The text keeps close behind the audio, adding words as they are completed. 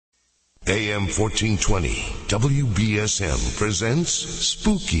AM 1420, WBSM presents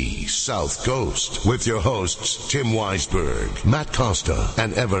Spooky South Coast with your hosts Tim Weisberg, Matt Costa,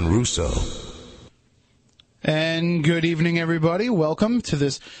 and Evan Russo. And good evening, everybody. Welcome to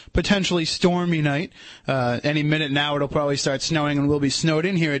this potentially stormy night. Any minute now, it'll probably start snowing, and we'll be snowed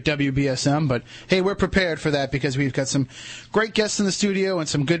in here at WBSM. But, hey, we're prepared for that because we've got some great guests in the studio and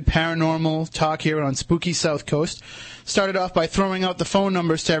some good paranormal talk here on Spooky South Coast. Started off by throwing out the phone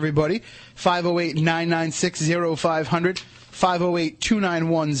numbers to everybody, 508-996-0500,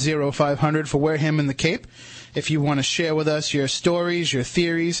 508-291-0500 for Wear Him in the Cape. If you want to share with us your stories, your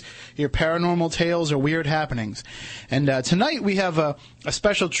theories, your paranormal tales, or weird happenings. And tonight we have a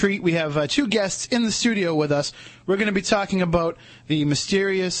special treat. We have two guests in the studio with us. We're going to be talking about the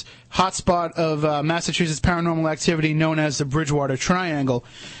mysterious hotspot of Massachusetts paranormal activity known as the Bridgewater Triangle.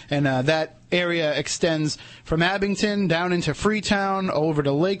 And that area extends from Abington down into Freetown, over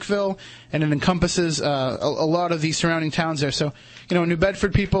to Lakeville, and it encompasses a lot of the surrounding towns there. So, you know, New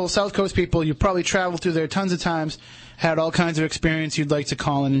Bedford people, South Coast people, you've probably traveled through there tons of times, had all kinds of experience you'd like to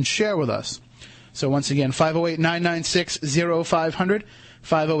call in and share with us. So once again, 508-996-0500,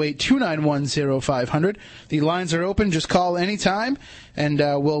 508-291-0500. The lines are open. Just call anytime, and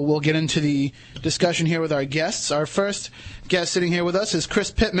we'll get into the discussion here with our guests. Our first guest sitting here with us is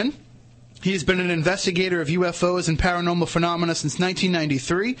Chris Pittman. He's been an investigator of UFOs and paranormal phenomena since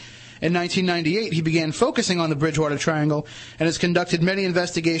 1993. In 1998, he began focusing on the Bridgewater Triangle and has conducted many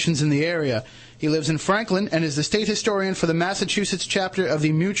investigations in the area. He lives in Franklin and is the state historian for the Massachusetts chapter of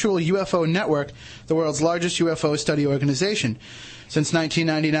the Mutual UFO Network, the world's largest UFO study organization. Since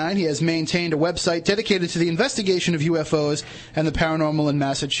 1999, he has maintained a website dedicated to the investigation of UFOs and the paranormal in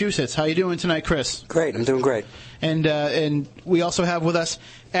Massachusetts. How are you doing tonight, Chris? Great, I'm doing great. And we also have with us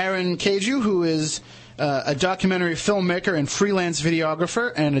Aaron Caju, who is a documentary filmmaker and freelance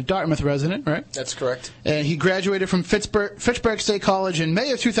videographer and a Dartmouth resident, right? That's correct. He graduated from Fitchburg State College in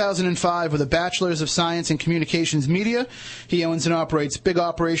May of 2005 with a Bachelor's of Science in Communications Media. He owns and operates Big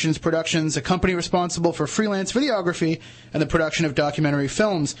Operations Productions, a company responsible for freelance videography and the production of documentary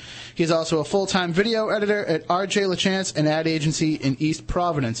films. He is also a full-time video editor at R.J. LaChance, an ad agency in East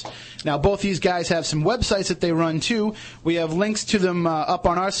Providence. Now, both these guys have some websites that they run, too. We have links to them up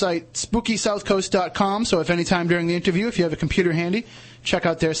on our site, SpookySouthCoast.com. So if any time during the interview, if you have a computer handy, check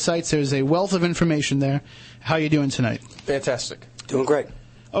out their sites. There's a wealth of information there. How are you doing tonight? Fantastic. Doing great.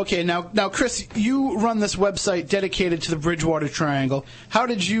 Okay, now, Chris, you run this website dedicated to the Bridgewater Triangle. How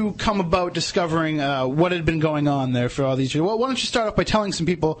did you come about discovering what had been going on there for all these years? Well, why don't you start off by telling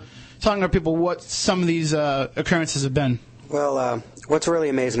our people what some of these occurrences have been? Well, what's really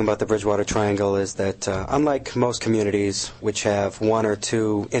amazing about the Bridgewater Triangle is that unlike most communities which have one or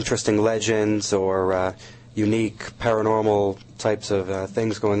two interesting legends or unique paranormal types of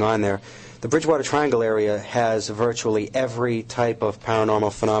things going on there, the Bridgewater Triangle area has virtually every type of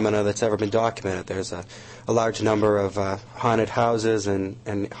paranormal phenomena that's ever been documented. There's a large number of haunted houses and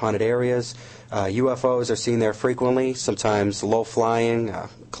haunted areas. UFOs are seen there frequently, sometimes low-flying,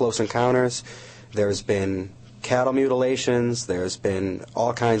 close encounters. There's been cattle mutilations. There's been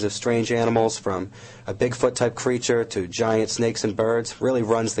all kinds of strange animals, from a Bigfoot-type creature to giant snakes and birds. Really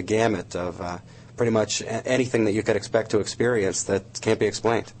runs the gamut of pretty much anything that you could expect to experience that can't be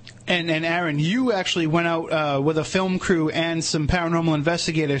explained. And Aaron, you actually went out with a film crew and some paranormal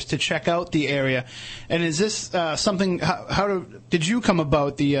investigators to check out the area. And is this something? How did you come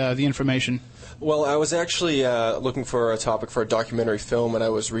about the information? Well, I was actually looking for a topic for a documentary film, and I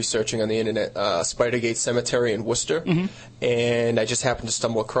was researching on the internet Spidergate Cemetery in Worcester, and I just happened to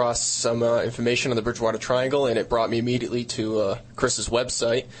stumble across some information on the Bridgewater Triangle, and it brought me immediately to Chris's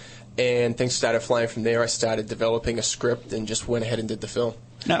website, and things started flying from there. I started developing a script and just went ahead and did the film.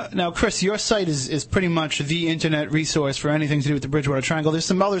 Now, Chris, your site is pretty much the internet resource for anything to do with the Bridgewater Triangle. There's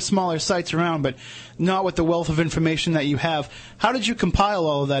some other smaller sites around, but not with the wealth of information that you have. How did you compile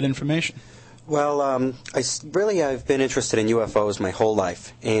all of that information? Well, I've been interested in UFOs my whole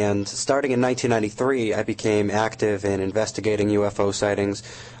life, and starting in 1993, I became active in investigating UFO sightings.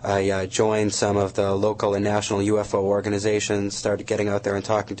 I joined some of the local and national UFO organizations, started getting out there and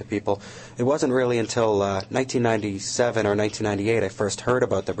talking to people. It wasn't really until 1997 or 1998 I first heard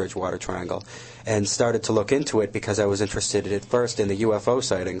about the Bridgewater Triangle and started to look into it because I was interested at first in the UFO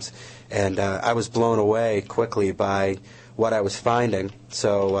sightings, and I was blown away quickly by what I was finding.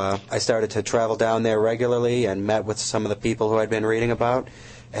 So I started to travel down there regularly and met with some of the people who I'd been reading about.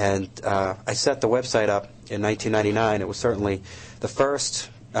 And I set the website up in 1999. It was certainly the first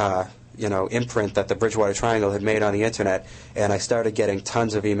imprint that the Bridgewater Triangle had made on the internet. And I started getting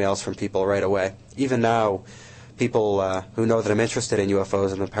tons of emails from people right away. Even now, people who know that I'm interested in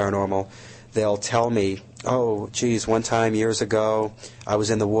UFOs and the paranormal, they'll tell me, oh, geez, one time years ago, I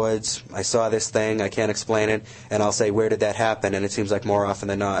was in the woods, I saw this thing, I can't explain it, and I'll say, where did that happen? And it seems like more often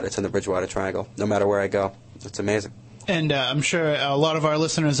than not, it's in the Bridgewater Triangle, no matter where I go. It's amazing. And I'm sure a lot of our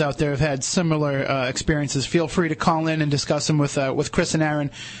listeners out there have had similar experiences. Feel free to call in and discuss them with Chris and Aaron,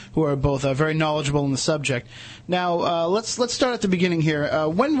 who are both very knowledgeable in the subject. Now, let's start at the beginning here.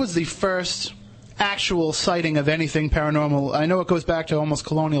 When was the first actual sighting of anything paranormal? I know it goes back to almost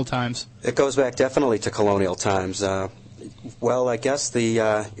colonial times. It goes back definitely to colonial times. Well, I guess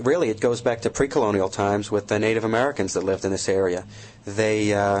really it goes back to pre-colonial times with the Native Americans that lived in this area. They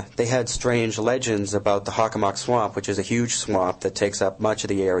had strange legends about the Hockomock Swamp, which is a huge swamp that takes up much of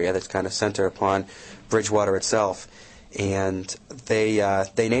the area that's kind of centered upon Bridgewater itself. And they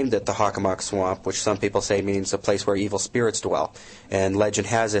named it the Hockomock Swamp, which some people say means a place where evil spirits dwell. And legend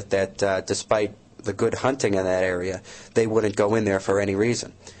has it that despite the good hunting in that area, they wouldn't go in there for any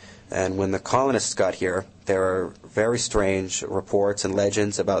reason. And when the colonists got here, there are very strange reports and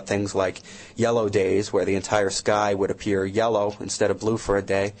legends about things like yellow days, where the entire sky would appear yellow instead of blue for a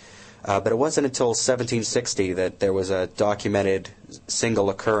day. But it wasn't until 1760 that there was a documented single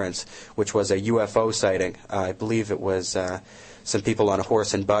occurrence, which was a UFO sighting. I believe it was some people on a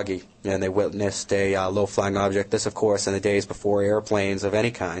horse and buggy, and they witnessed a low-flying object. This, of course, in the days before airplanes of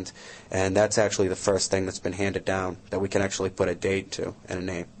any kind. And that's actually the first thing that's been handed down that we can actually put a date to and a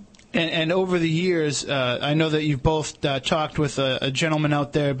name. And over the years, I know that you've both talked with a gentleman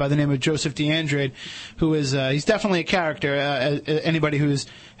out there by the name of Joseph DeAndrade, who is he's definitely a character. Anybody who's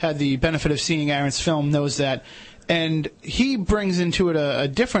had the benefit of seeing Aaron's film knows that. And he brings into it a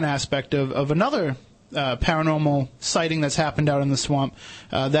different aspect of another paranormal sighting that's happened out in the swamp,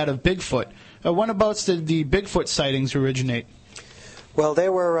 that of Bigfoot. Whenabouts did the Bigfoot sightings originate? Well,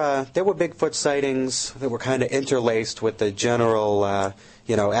 there were Bigfoot sightings that were kind of interlaced with the general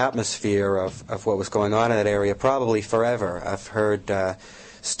atmosphere of what was going on in that area probably forever. I've heard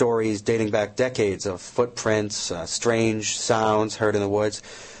stories dating back decades of footprints, strange sounds heard in the woods.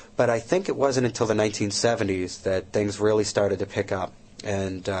 But I think it wasn't until the 1970s that things really started to pick up.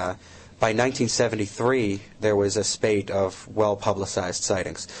 And by 1973, there was a spate of well-publicized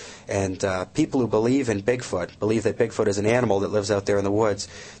sightings. And people who believe in Bigfoot, believe that Bigfoot is an animal that lives out there in the woods,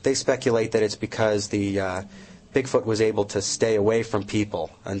 they speculate that it's because the Bigfoot was able to stay away from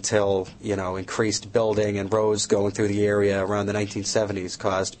people until, increased building and roads going through the area around the 1970s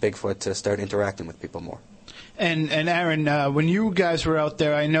caused Bigfoot to start interacting with people more. And Aaron, when you guys were out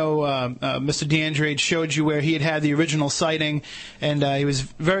there, I know Mr. DeAndrade showed you where he had the original sighting, and he was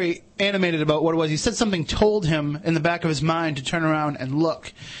very animated about what it was. He said something told him in the back of his mind to turn around and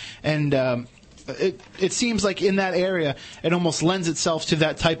look. And it seems like in that area, it almost lends itself to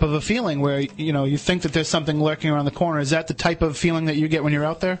that type of a feeling where, you think that there's something lurking around the corner. Is that the type of feeling that you get when you're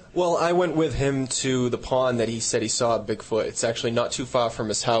out there? Well, I went with him to the pond that he said he saw Bigfoot. It's actually not too far from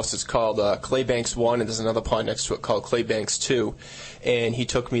his house. It's called Claybanks 1, and there's another pond next to it called Claybanks 2. And he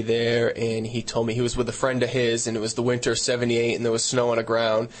took me there, and he told me he was with a friend of his, and it was the winter of '78, and there was snow on the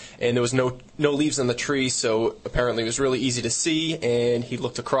ground, and there was no leaves on the trees, so apparently it was really easy to see. And he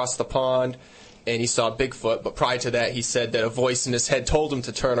looked across the pond, and he saw Bigfoot, but prior to that, he said that a voice in his head told him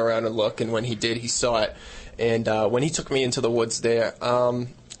to turn around and look, and when he did, he saw it. And when he took me into the woods there, I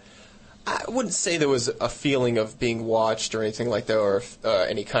wouldn't say there was a feeling of being watched or anything like that, or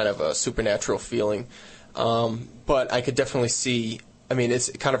any kind of a supernatural feeling, but I could definitely see, it's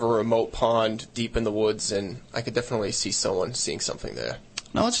kind of a remote pond deep in the woods, and I could definitely see someone seeing something there.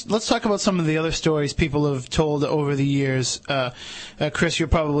 Now let's talk about some of the other stories people have told over the years. Chris, you're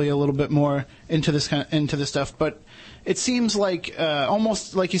probably a little bit more into this stuff, but it seems like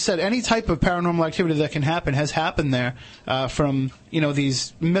almost like you said, any type of paranormal activity that can happen has happened there. From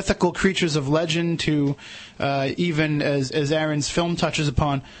these mythical creatures of legend to even as Aaron's film touches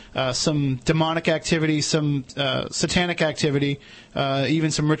upon, some demonic activity, some satanic activity, even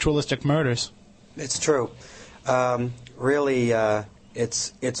some ritualistic murders. It's true. Really.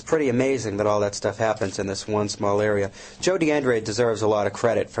 It's pretty amazing that all that stuff happens in this one small area. Joe DeAndrade deserves a lot of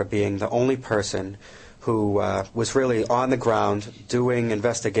credit for being the only person who was really on the ground doing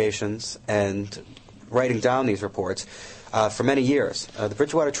investigations and writing down these reports for many years. The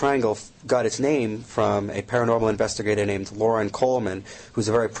Bridgewater Triangle got its name from a paranormal investigator named Loren Coleman, who's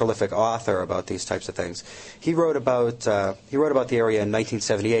a very prolific author about these types of things. He wrote about the area in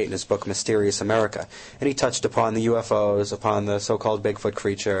 1978 in his book Mysterious America, and he touched upon the UFOs, upon the so-called Bigfoot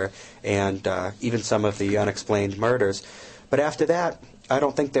creature, and even some of the unexplained murders. But after that, I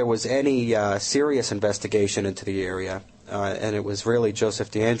don't think there was any serious investigation into the area and it was really Joseph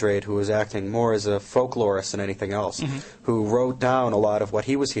DeAndrade, who was acting more as a folklorist than anything else, who wrote down a lot of what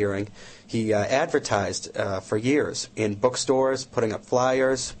he was hearing. He advertised for years in bookstores, putting up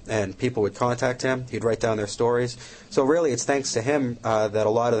flyers, and people would contact him. He'd write down their stories. So really, it's thanks to him that a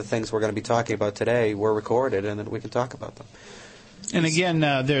lot of the things we're going to be talking about today were recorded, and that we can talk about them. And again,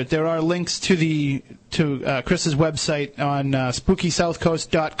 there are links to Chris's website on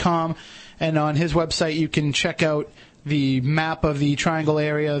SpookySouthCoast.com, and on his website you can check out the map of the Triangle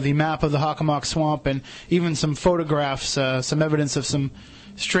area, the map of the Hockomock Swamp, and even some photographs, some evidence of some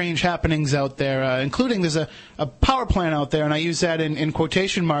strange happenings out there, including there's a power plant out there, and I use that in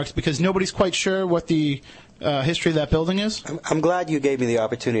quotation marks because nobody's quite sure what the history of that building is. I'm glad you gave me the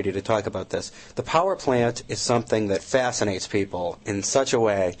opportunity to talk about this. The power plant is something that fascinates people in such a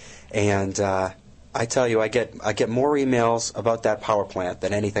way, and I tell you, I get more emails about that power plant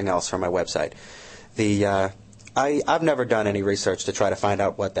than anything else from my website. I've never done any research to try to find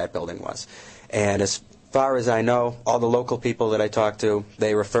out what that building was, and as far as I know, all the local people that I talk to,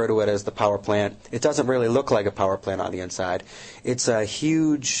 they refer to it as the power plant. It doesn't really look like a power plant on the inside. It's a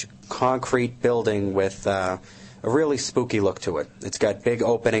huge concrete building with a really spooky look to it. It's got big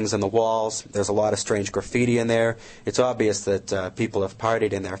openings in the walls. There's a lot of strange graffiti in there. It's obvious that people have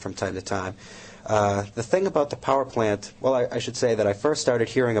partied in there from time to time. The thing about the power plant, well, I should say that I first started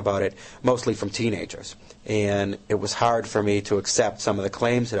hearing about it mostly from teenagers, and it was hard for me to accept some of the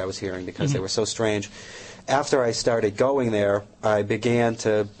claims that I was hearing because they were so strange. After I started going there, I began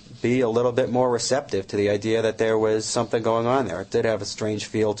to be a little bit more receptive to the idea that there was something going on there. It did have a strange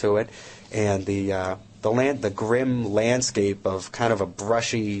feel to it, and the grim landscape of kind of a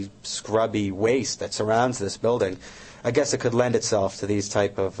brushy, scrubby waste that surrounds this building, I guess it could lend itself to these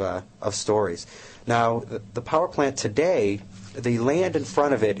type of stories. Now, the power plant today, the land in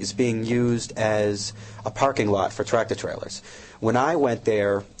front of it is being used as a parking lot for tractor trailers. When I went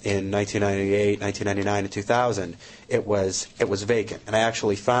there in 1998, 1999, and 2000, it was vacant, and I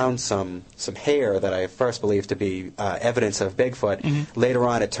actually found some hair that I first believed to be evidence of Bigfoot. Later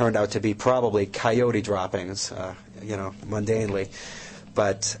on, it turned out to be probably coyote droppings, mundanely.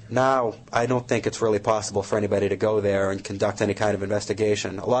 But now I don't think it's really possible for anybody to go there and conduct any kind of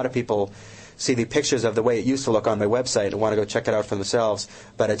investigation. A lot of people see the pictures of the way it used to look on my website and want to go check it out for themselves,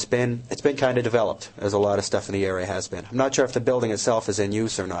 but it's been kind of developed, as a lot of stuff in the area has been. I'm not sure if the building itself is in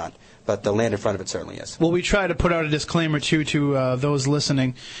use or not, but the land in front of it certainly is. Well, we try to put out a disclaimer, too, to those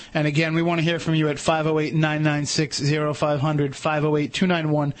listening. And again, we want to hear from you at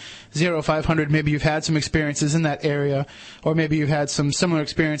 508-996-0500, 508-291-0500. Maybe you've had some experiences in that area, or maybe you've had some similar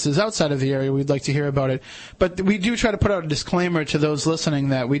experiences outside of the area. We'd like to hear about it. But we do try to put out a disclaimer to those listening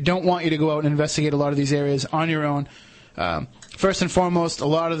that we don't want you to go out and investigate a lot of these areas on your own. First and foremost, a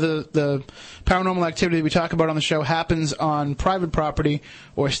lot of the paranormal activity we talk about on the show happens on private property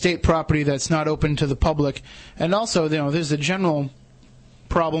or state property that's not open to the public. And also, there's a general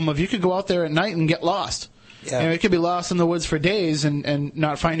problem of you could go out there at night and get lost. Yeah. It could be lost in the woods for days and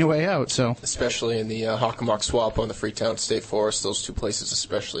not find your way out. So, especially in the Hockomock Swamp on the Freetown State Forest, those two places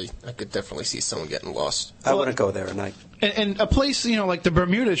especially, I could definitely see someone getting lost. I wouldn't go there at night. And a place, like the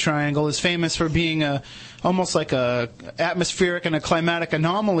Bermuda Triangle is famous for being almost like a atmospheric and a climatic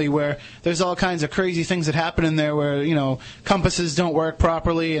anomaly where there's all kinds of crazy things that happen in there where, compasses don't work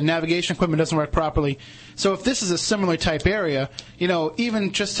properly and navigation equipment doesn't work properly. So if this is a similar type area,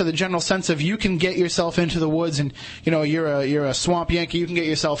 even just to the general sense of you can get yourself into the woods and, you're a swamp Yankee, you can get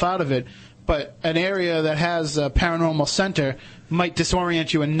yourself out of it. But an area that has a paranormal center might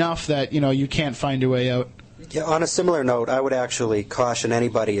disorient you enough that, you can't find your way out. Yeah, on a similar note, I would actually caution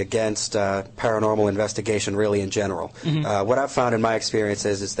anybody against paranormal investigation really in general. What I've found in my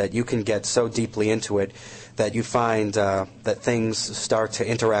experiences is that you can get so deeply into it that you find that things start to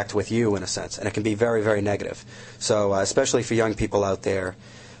interact with you in a sense, and it can be very, very negative. So especially for young people out there,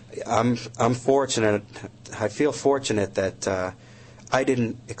 I'm fortunate, I feel fortunate that I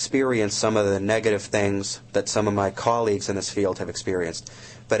didn't experience some of the negative things that some of my colleagues in this field have experienced.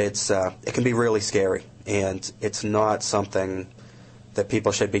 But it can be really scary, and it's not something that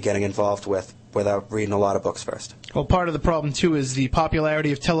people should be getting involved with without reading a lot of books first. Well, part of the problem, too, is the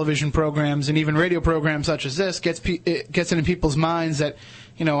popularity of television programs and even radio programs such as this gets into people's minds that,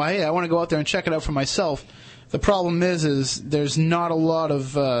 hey, I want to go out there and check it out for myself. The problem is there's not a lot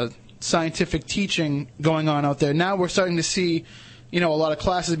of scientific teaching going on out there. Now we're starting to see a lot of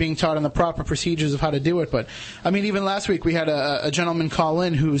classes being taught on the proper procedures of how to do it. But, even last week we had a gentleman call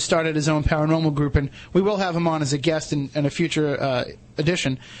in who started his own paranormal group, and we will have him on as a guest in a future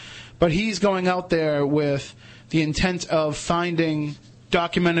edition. But he's going out there with the intent of finding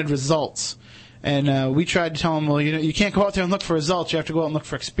documented results. And we tried to tell them, well, you can't go out there and look for results. You have to go out and look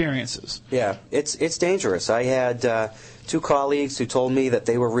for experiences. Yeah, it's dangerous. I had 2 colleagues who told me that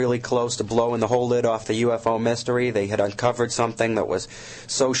they were really close to blowing the whole lid off the UFO mystery. They had uncovered something that was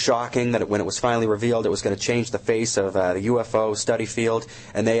so shocking that when it was finally revealed, it was going to change the face of the UFO study field,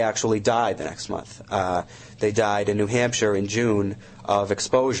 and they actually died the next month. They died in New Hampshire in June of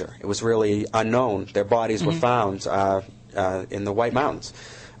exposure. It was really unknown. Their bodies were found in the White Mountains.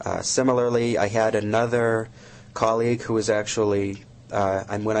 Similarly, I had another colleague who was actually,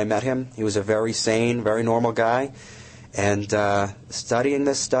 when I met him, he was a very sane, very normal guy. And studying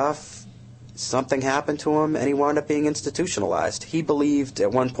this stuff, something happened to him, and he wound up being institutionalized. He believed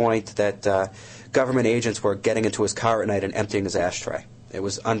at one point that government agents were getting into his car at night and emptying his ashtray. It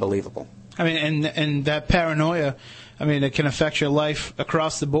was unbelievable. I mean, and that paranoia, I mean, it can affect your life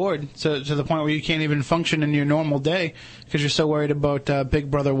across the board to the point where you can't even function in your normal day because you're so worried about Big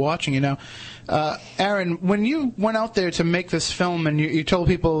Brother watching you. Now, Aaron, when you went out there to make this film and you told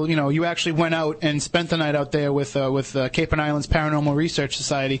people, you actually went out and spent the night out there with Cape and Islands Paranormal Research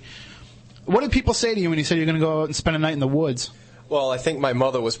Society, what did people say to you when you said you're going to go out and spend a night in the woods? Well, I think my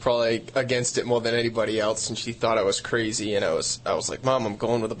mother was probably against it more than anybody else, and she thought I was crazy. And I was like, Mom, I'm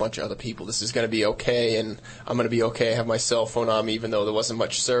going with a bunch of other people. This is going to be okay, and I'm going to be okay. I have my cell phone on me, even though there wasn't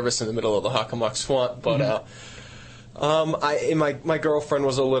much service in the middle of the Hockomock Swamp. But my girlfriend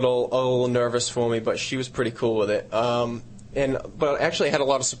was a little nervous for me, but she was pretty cool with it. But actually, I had a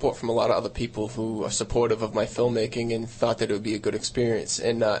lot of support from a lot of other people who are supportive of my filmmaking and thought that it would be a good experience.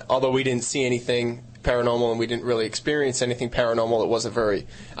 And although we didn't see anything paranormal and we didn't really experience anything paranormal, it wasn't very,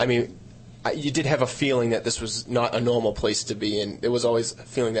 you did have a feeling that this was not a normal place to be, and there was always a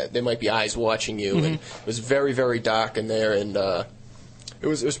feeling that there might be eyes watching you, and it was very, very dark in there, and it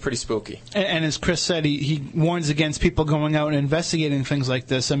was pretty spooky. And as Chris said, he warns against people going out and investigating things like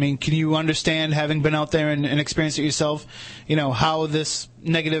this. I mean, can you understand, having been out there and experienced it yourself, how this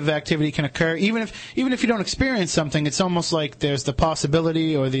negative activity can occur? Even if you don't experience something, it's almost like there's the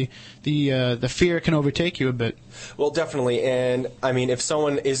possibility or the fear can overtake you a bit. Well, definitely. And I mean, if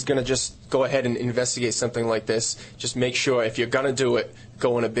someone is going to just go ahead and investigate something like this, just make sure if you're going to do it,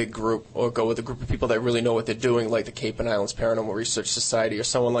 go in a big group or go with a group of people that really know what they're doing, like the Cape and Islands Paranormal Research Society or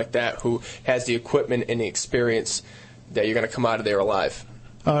someone like that who has the equipment and the experience that you're going to come out of there alive.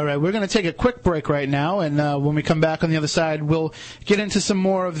 All right, we're going to take a quick break right now, and when we come back on the other side, we'll get into some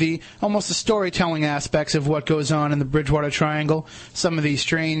more of almost the storytelling aspects of what goes on in the Bridgewater Triangle, some of the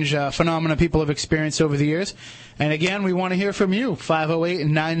strange phenomena people have experienced over the years. And again, we want to hear from you,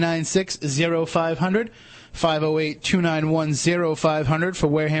 508-996-0500, 508-291-0500 for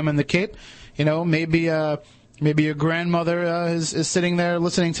Wareham and the Cape. Maybe your grandmother is sitting there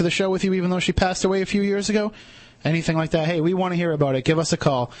listening to the show with you even though she passed away a few years ago. Anything like that, hey, we want to hear about it. Give us a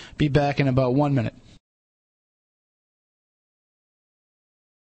call. Be back in about 1 minute.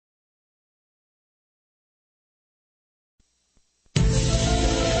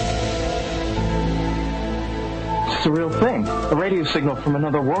 It's a real thing, a radio signal from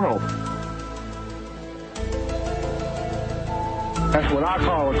another world. That's what I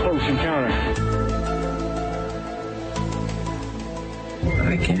call a close encounter.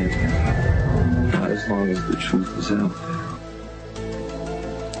 I can't. Not as long as the truth is out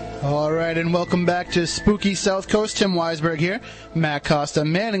there. All right, and welcome back to Spooky South Coast. Tim Weisberg here. Matt Costa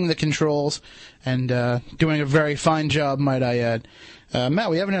manning the controls and doing a very fine job, might I add. Matt,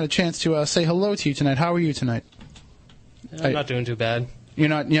 we haven't had a chance to say hello to you tonight. How are you tonight? I'm not doing too bad. You're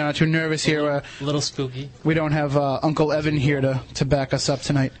not too nervous here? A little spooky. We don't have Uncle Evan here to back us up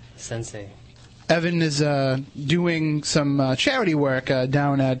tonight. Sensei. Evan is doing some charity work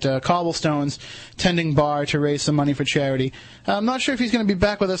down at Cobblestones, tending bar to raise some money for charity. I'm not sure if he's going to be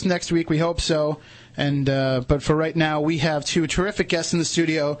back with us next week. We hope so. And but for right now, we have two terrific guests in the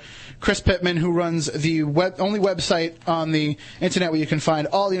studio. Chris Pittman, who runs the only website on the internet where you can find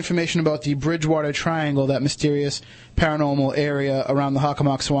all the information about the Bridgewater Triangle, that mysterious paranormal area around the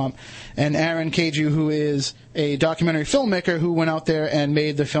Hockomock Swamp. And Aaron Keju, who is a documentary filmmaker who went out there and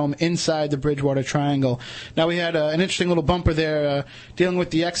made the film Inside the Bridgewater Triangle. Now, we had an interesting little bumper there dealing with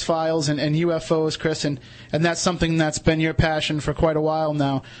the X-Files and UFOs, Chris, and that's something that's been your passion for quite a while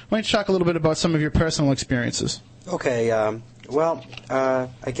now. Why don't you talk a little bit about some of your personal experiences? Okay, I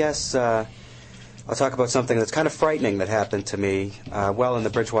guess I'll talk about something that's kind of frightening that happened to me in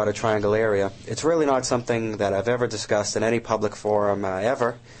the Bridgewater Triangle area. It's really not something that I've ever discussed in any public forum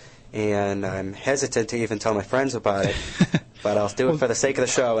ever, and I'm hesitant to even tell my friends about it, but I'll do it for the sake of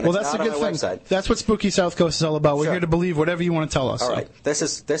the show, and it's that's not a good on my thing. website. That's what Spooky South Coast is all about. We're Sure. here to believe whatever you want to tell us. All right. This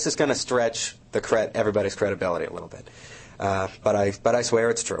is going to stretch everybody's credibility a little bit, but I swear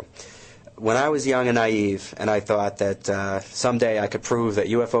it's true. when I was young and naive, and I thought that someday I could prove that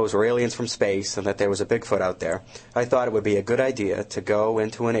UFOs were aliens from space and that there was a Bigfoot out there, I thought it would be a good idea to go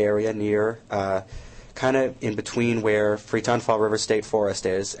into an area near, kind of in between where Freetown Fall River State Forest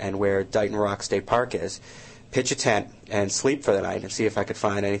is and where Dighton Rock State Park is, pitch a tent and sleep for the night and see if I could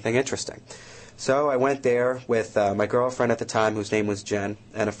find anything interesting. So I went there with my girlfriend at the time, whose name was Jen,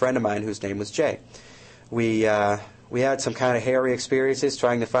 and a friend of mine whose name was Jay. We had some kind of hairy experiences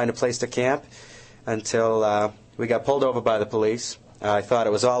trying to find a place to camp until we got pulled over by the police. I thought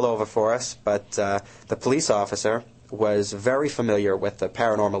it was all over for us, but the police officer was very familiar with the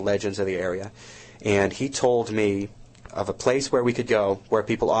paranormal legends of the area, and he told me of a place where we could go where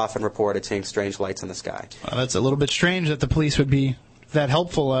people often reported seeing strange lights in the sky. Well, that's a little bit strange that the police would be that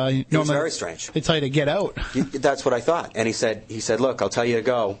helpful. It was very strange. They tell you to get out. That's what I thought. And he said, look, I'll tell you to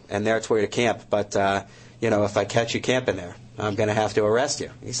go, and there's where to camp, but if I catch you camping there, I'm going to have to arrest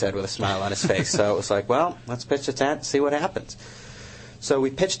you, he said with a smile on his face. So it was like, well, let's pitch the tent, see what happens. So we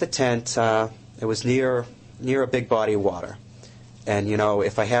pitched the tent. It was near a big body of water. And,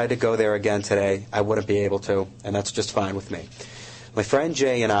 if I had to go there again today, I wouldn't be able to, and that's just fine with me. My friend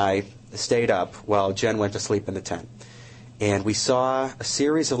Jay and I stayed up while Jen went to sleep in the tent. And we saw a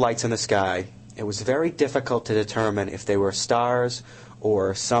series of lights in the sky. It was very difficult to determine if they were stars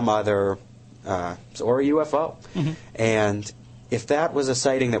or some other or a UFO. Mm-hmm. And if that was a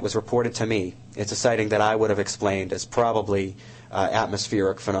sighting that was reported to me, it's a sighting that I would have explained as probably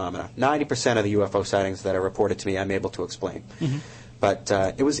atmospheric phenomena. 90% of the UFO sightings that are reported to me, I'm able to explain. Mm-hmm. But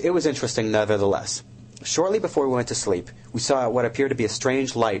it was interesting nevertheless. Shortly before we went to sleep, we saw what appeared to be a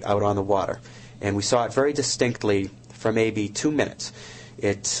strange light out on the water. And we saw it very distinctly for maybe 2 minutes.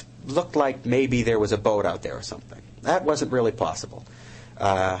 It looked like maybe there was a boat out there or something. That wasn't really possible.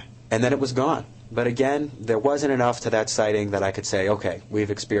 And then it was gone. But again, there wasn't enough to that sighting that I could say, okay, we've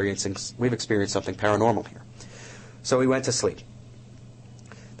experienced something paranormal here. So we went to sleep.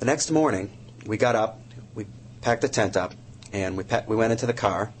 The next morning, we got up, we packed the tent up, and we went into the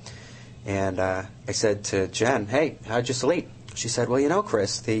car. And I said to Jen, hey, how'd you sleep? She said, well,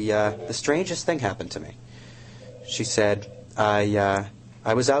 Chris, the strangest thing happened to me. She said, I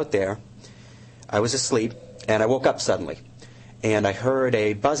was out there, I was asleep, and I woke up suddenly. And I heard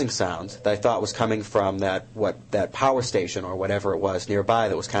a buzzing sound that I thought was coming from that power station or whatever it was nearby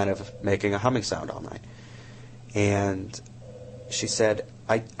that was kind of making a humming sound all night. And she said,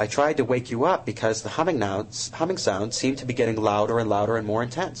 I tried to wake you up because the humming sound seemed to be getting louder and louder and more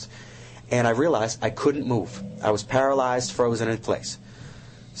intense. And I realized I couldn't move. I was paralyzed, frozen in place.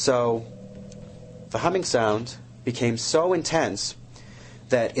 So the humming sound became so intense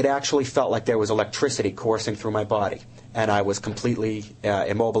that it actually felt like there was electricity coursing through my body. And I was completely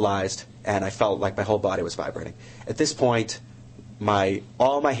immobilized, and I felt like my whole body was vibrating. At this point,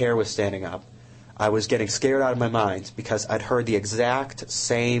 all my hair was standing up. I was getting scared out of my mind because I'd heard the exact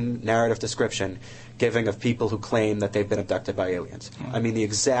same narrative description given of people who claim that they've been abducted by aliens. I mean, the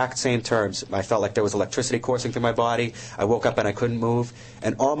exact same terms. I felt like there was electricity coursing through my body. I woke up and I couldn't move.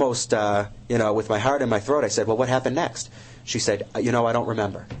 And almost, with my heart in my throat, I said, well, what happened next? She said, I don't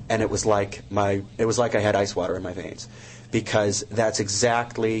remember. And it was like I had ice water in my veins, because that's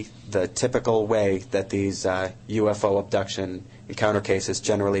exactly the typical way that these UFO abduction encounter cases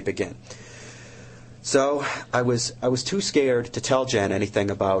generally begin. So I was too scared to tell Jen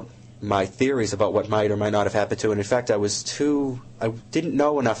anything about my theories about what might or might not have happened to her. And in fact, I didn't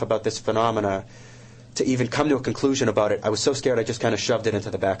know enough about this phenomena to even come to a conclusion about it. I was so scared I just kind of shoved it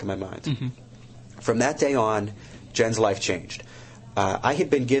into the back of my mind. Mm-hmm. From that day on, Jen's life changed. I had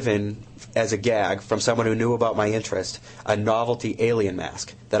been given, as a gag from someone who knew about my interest, a novelty alien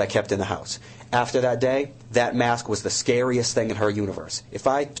mask that I kept in the house. After that day, that mask was the scariest thing in her universe. If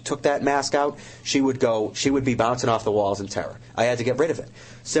I took that mask out, she would be bouncing off the walls in terror. I had to get rid of it.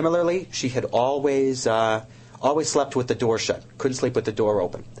 Similarly, she had always slept with the door shut, couldn't sleep with the door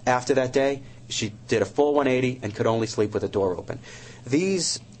open. After that day, she did a full 180 and could only sleep with the door open.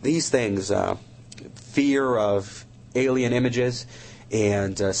 These things, fear of alien images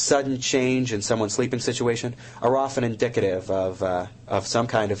and sudden change in someone's sleeping situation, are often indicative of some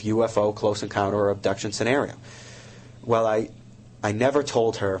kind of UFO close encounter or abduction scenario. Well, I never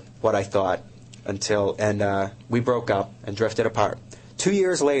told her what I thought until we broke up and drifted apart. 2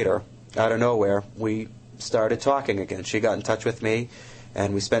 years later, out of nowhere, we started talking again. She got in touch with me,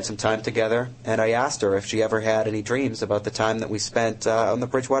 and we spent some time together, and I asked her if she ever had any dreams about the time that we spent on the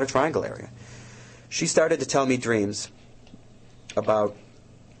Bridgewater Triangle area. She started to tell me dreams about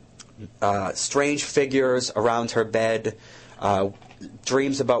strange figures around her bed,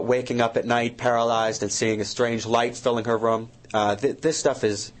 dreams about waking up at night paralyzed and seeing a strange light filling her room. This stuff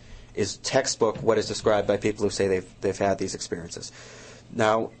is is textbook what is described by people who say they've had these experiences.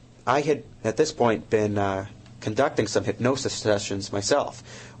 Now, I had, at this point, been conducting some hypnosis sessions myself,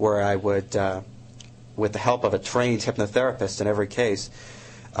 where I would, with the help of a trained hypnotherapist in every case,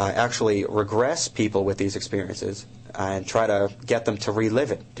 actually regress people with these experiences and try to get them to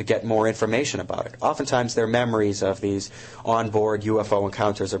relive it, to get more information about it. Oftentimes their memories of these onboard UFO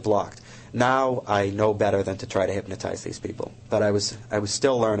encounters are blocked. Now I know better than to try to hypnotize these people, but I was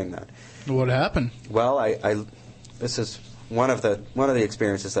still learning that. What happened? Well, this is one of the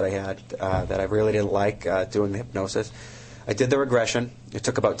experiences that I had that I really didn't like doing the hypnosis. I did the regression. It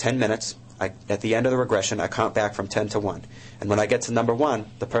took about 10 minutes. At the end of the regression, I count back from 10 to 1. And when I get to number 1,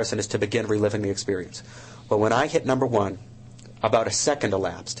 the person is to begin reliving the experience. But when I hit number 1, about a second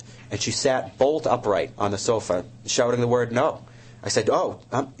elapsed, and she sat bolt upright on the sofa, shouting the word no. I said,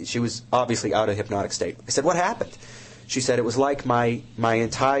 she was obviously out of hypnotic state. I said, what happened? She said, it was like my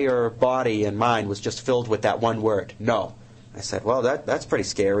entire body and mind was just filled with that one word, no. I said, well, that's pretty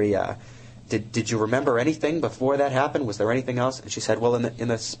scary. Did you remember anything before that happened? Was there anything else? And she said, well, in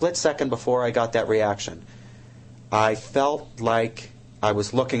the split second before I got that reaction, I felt like I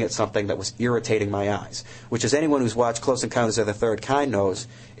was looking at something that was irritating my eyes, which, as anyone who's watched Close Encounters of the Third Kind knows,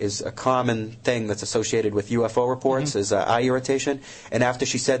 is a common thing that's associated with UFO reports, is eye irritation. And after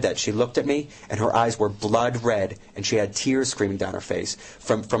she said that, she looked at me, and her eyes were blood red, and she had tears streaming down her face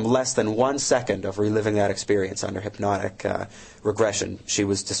from less than 1 second of reliving that experience under hypnotic regression. She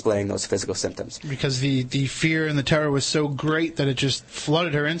was displaying those physical symptoms. Because the fear and the terror was so great that it just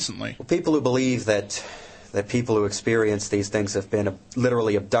flooded her instantly. Well, people who believe that people who experience these things have been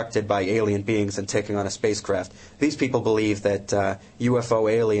literally abducted by alien beings and taken on a spacecraft. These people believe that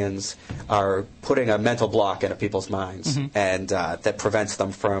UFO aliens are putting a mental block into people's minds, and that prevents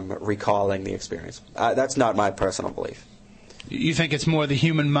them from recalling the experience. That's not my personal belief. You think it's more the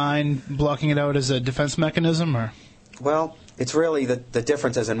human mind blocking it out as a defense mechanism, or? Well, it's really the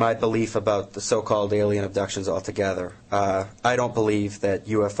difference is in my belief about the so-called alien abductions altogether. I don't believe that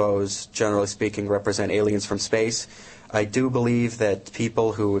UFOs, generally speaking, represent aliens from space. I do believe that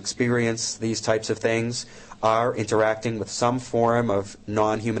people who experience these types of things are interacting with some form of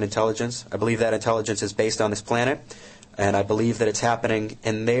non-human intelligence. I believe that intelligence is based on this planet, and I believe that it's happening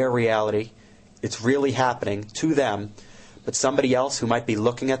in their reality. It's really happening to them, but somebody else who might be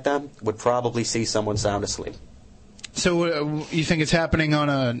looking at them would probably see someone sound asleep. So you think it's happening on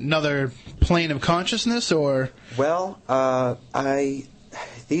another plane of consciousness, or? Well,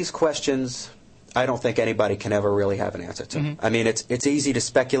 these questions, I don't think anybody can ever really have an answer to. I mean, it's easy to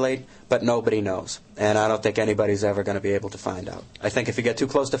speculate, but nobody knows. And I don't think anybody's ever going to be able to find out. I think if you get too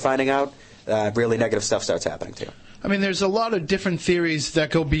close to finding out, really negative stuff starts happening to you. I mean, there's a lot of different theories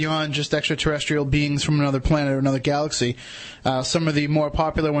that go beyond just extraterrestrial beings from another planet or another galaxy. Some of the more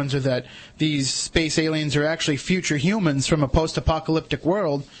popular ones are that these space aliens are actually future humans from a post-apocalyptic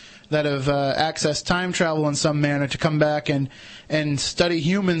world that have accessed time travel in some manner to come back and study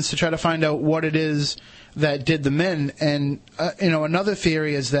humans to try to find out what it is that did them in. And, another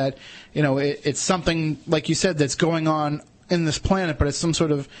theory is that, it's something, like you said, that's going on in this planet, but it's some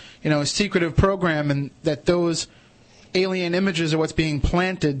sort of, secretive program, and that those alien images are what's being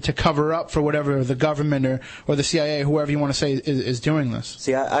planted to cover up for whatever the government or the CIA, whoever you want to say, is doing this.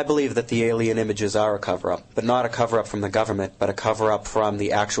 See, I believe that the alien images are a cover-up, but not a cover-up from the government, but a cover-up from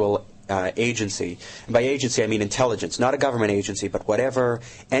the actual agency. And by agency, I mean intelligence, not a government agency, but whatever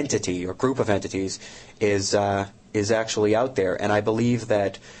entity or group of entities is actually out there. And I believe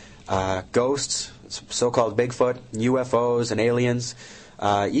that ghosts, so-called Bigfoot, UFOs, and aliens,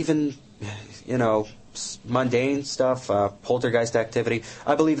 even, mundane stuff, poltergeist activity,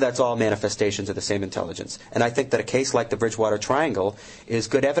 I believe that's all manifestations of the same intelligence. And I think that a case like the Bridgewater Triangle is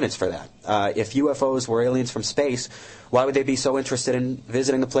good evidence for that. If UFOs were aliens from space, why would they be so interested in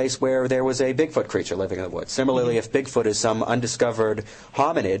visiting a place where there was a Bigfoot creature living in the woods? Similarly, if Bigfoot is some undiscovered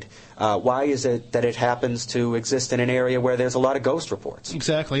hominid, why is it that it happens to exist in an area where there's a lot of ghost reports?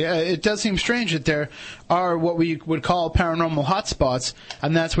 Exactly. It does seem strange that there are what we would call paranormal hotspots,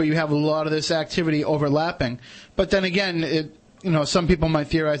 and that's where you have a lot of this activity overlapping. But then again, some people might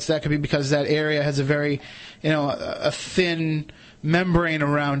theorize that could be because that area has a very, a thin membrane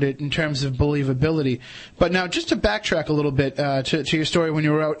around it in terms of believability. But now, just to backtrack a little bit to your story when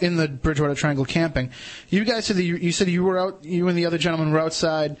you were out in the Bridgewater Triangle camping, you guys said that you were out, you and the other gentleman were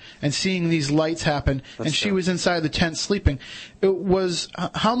outside and seeing these lights happen, and she was inside the tent sleeping. It was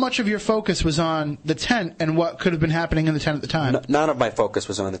how much of your focus was on the tent and what could have been happening in the tent at the time? None of my focus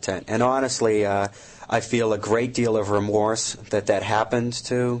was on the tent, and honestly, I feel a great deal of remorse that happened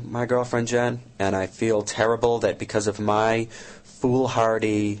to my girlfriend Jen, and I feel terrible that because of my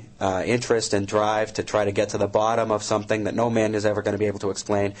foolhardy interest and drive to try to get to the bottom of something that no man is ever going to be able to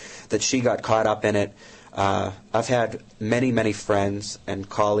explain, that she got caught up in it. I've had many, many friends and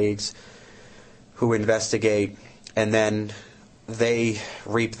colleagues who investigate, and then they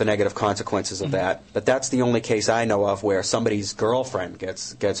reap the negative consequences of that. But that's the only case I know of where somebody's girlfriend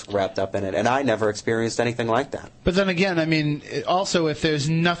gets wrapped up in it, and I never experienced anything like that. But then again, I mean, also, if there's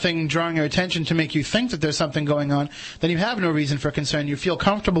nothing drawing your attention to make you think that there's something going on, then you have no reason for concern. You feel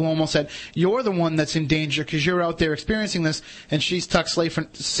comfortable almost that you're the one that's in danger because you're out there experiencing this, and she's tucked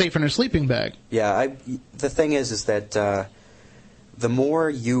safe in her sleeping bag. Yeah, the thing is that the more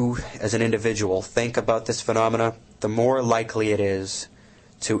you, as an individual, think about this phenomena, the more likely it is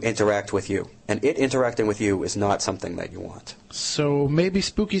to interact with you. And it interacting with you is not something that you want. So maybe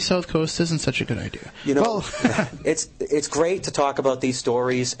spooky South Coast isn't such a good idea. You know, it's great to talk about these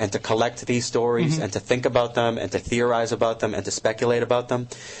stories and to collect these stories and to think about them and to theorize about them and to speculate about them.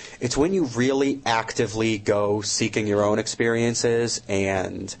 It's when you really actively go seeking your own experiences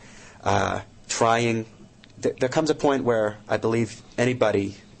and trying. There comes a point where I believe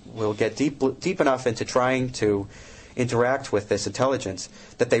anybody will get deep enough into trying to interact with this intelligence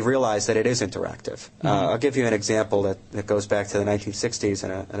that they realize that it is interactive. I'll give you an example that goes back to the 1960s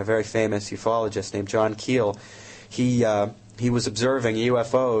and a very famous ufologist named John Keel. He was observing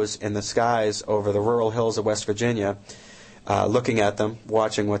UFOs in the skies over the rural hills of West Virginia, looking at them,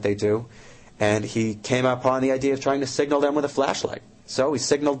 watching what they do, and he came upon the idea of trying to signal them with a flashlight. So he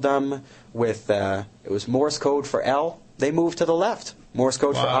signaled them with, it was Morse code for L, they moved to the left. Morse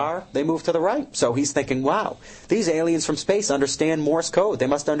code for R, they moved to the right. So he's thinking, wow, these aliens from space understand Morse code. They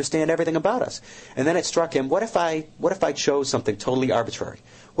must understand everything about us. And then it struck him, what if I chose something totally arbitrary?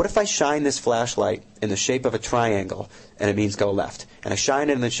 What if I shine this flashlight in the shape of a triangle, and it means go left? And I shine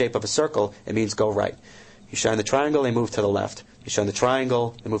it in the shape of a circle, it means go right. You shine the triangle, they move to the left. You shine the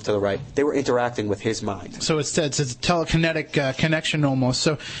triangle, they move to the right. They were interacting with his mind. So it's a telekinetic connection almost.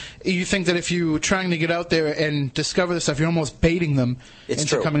 So you think that if you're trying to get out there and discover this stuff, you're almost baiting them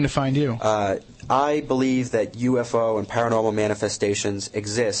into coming to find you. I believe that UFO and paranormal manifestations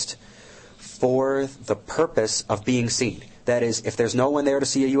exist for the purpose of being seen. That is, if there's no one there to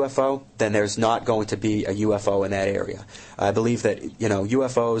see a UFO, then there's not going to be a UFO in that area. I believe that,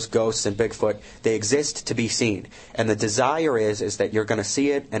 UFOs, ghosts, and Bigfoot, they exist to be seen. And the desire is that you're going to see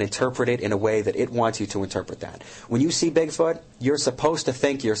it and interpret it in a way that it wants you to interpret that. When you see Bigfoot, you're supposed to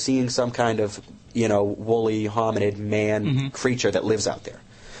think you're seeing some kind of, woolly, hominid man creature that lives out there.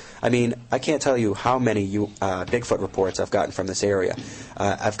 I mean, I can't tell you how many Bigfoot reports I've gotten from this area.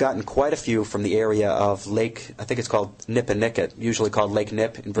 I've gotten quite a few from the area of Lake, I think it's called Nippanicket, usually called Lake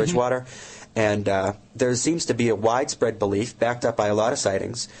Nip in Bridgewater. And there seems to be a widespread belief, backed up by a lot of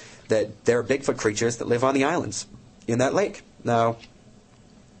sightings, that there are Bigfoot creatures that live on the islands in that lake. Now,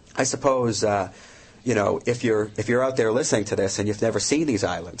 I suppose if you're out there listening to this and you've never seen these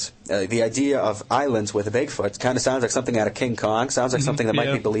islands, the idea of islands with a Bigfoot kind of sounds like something out of King Kong, sounds like something that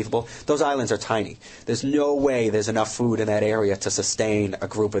might be believable. Those islands are tiny. There's no way there's enough food in that area to sustain a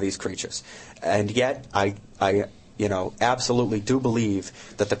group of these creatures. And yet, I absolutely do believe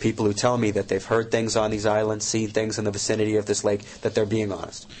that the people who tell me that they've heard things on these islands, seen things in the vicinity of this lake, that they're being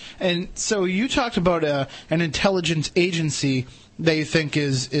honest. And so you talked about an intelligence agency that you think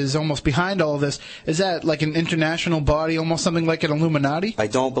is almost behind all of this. Is that like an international body, almost something like an Illuminati? I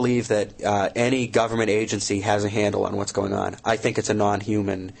don't believe that any government agency has a handle on what's going on. I think it's a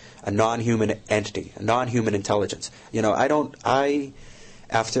non-human entity, a non-human intelligence.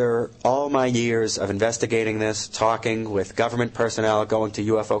 After all my years of investigating this, talking with government personnel, going to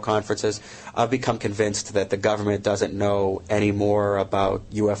UFO conferences, I've become convinced that the government doesn't know any more about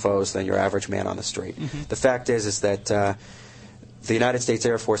UFOs than your average man on the street. The fact is that the United States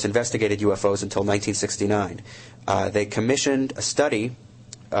Air Force investigated UFOs until 1969. They commissioned a study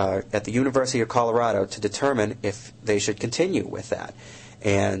at the University of Colorado to determine if they should continue with that.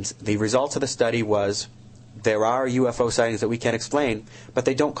 And the results of the study was there are UFO sightings that we can't explain, but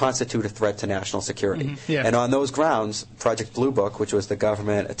they don't constitute a threat to national security. And on those grounds, Project Blue Book, which was the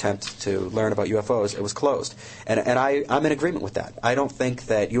government attempt to learn about UFOs, it was closed. And I'm in agreement with that. I don't think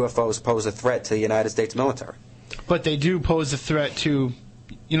that UFOs pose a threat to the United States military. But they do pose a threat to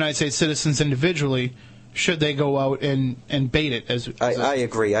United States citizens individually should they go out and bait it. I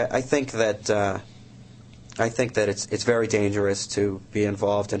agree. I think that it's very dangerous to be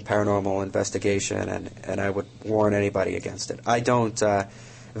involved in paranormal investigation, and I would warn anybody against it. I don't.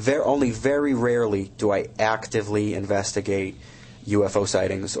 Only very rarely do I actively investigate UFO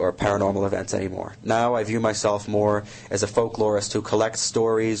sightings or paranormal events anymore. Now I view myself more as a folklorist who collects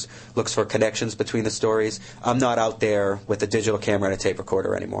stories, looks for connections between the stories. I'm not out there with a digital camera and a tape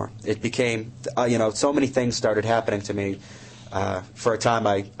recorder anymore. It became, so many things started happening to me. For a time,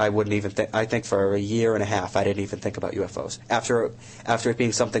 I wouldn't even think. I think for a year and a half, I didn't even think about UFOs. After it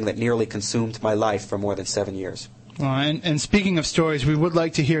being something that nearly consumed my life for more than 7 years. And speaking of stories, we would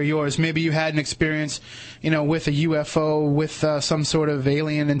like to hear yours. Maybe you had an experience, with a UFO, with some sort of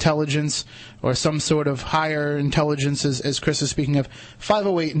alien intelligence or some sort of higher intelligence, as Chris is speaking of.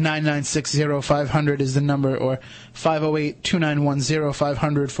 508-996-0500 is the number, or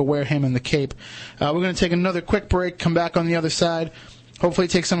 508-291-0500 for Wareham and the Cape. We're going to take another quick break, come back on the other side. Hopefully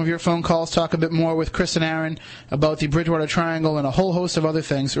take some of your phone calls, talk a bit more with Chris and Aaron about the Bridgewater Triangle and a whole host of other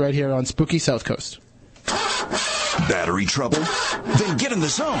things right here on Spooky South Coast. Battery trouble? Then get in the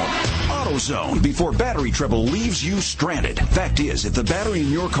zone. AutoZone, before battery trouble leaves you stranded. Fact is, if the battery in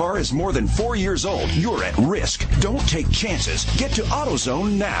your car is more than 4 years old, you're at risk. Don't take chances. Get to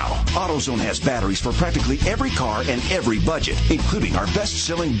AutoZone now. AutoZone has batteries for practically every car and every budget, including our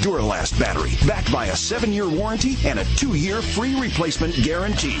best-selling Duralast battery, backed by a 7-year warranty and a 2-year free replacement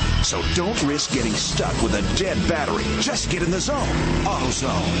guarantee. So don't risk getting stuck with a dead battery. Just get in the zone.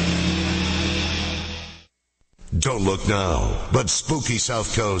 AutoZone. Don't look now, but Spooky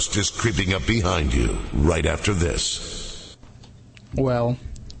South Coast is creeping up behind you right after this. Well,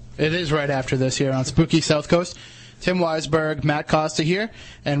 it is right after this here on Spooky South Coast. Tim Weisberg, Matt Costa here,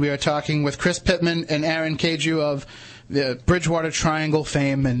 and we are talking with Chris Pittman and Aaron Caju of the Bridgewater Triangle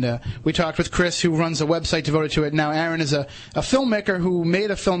fame, and we talked with Chris, who runs a website devoted to it. Now, Aaron is a filmmaker who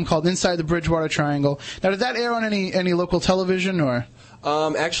made a film called Inside the Bridgewater Triangle. Now, did that air on any local television, or...?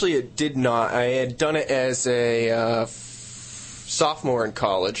 Actually, it did not. I had done it as a sophomore in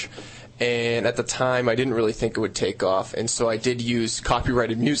college, and at the time, I didn't really think it would take off, and so I did use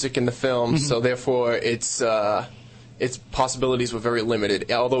copyrighted music in the film. So therefore, its possibilities were very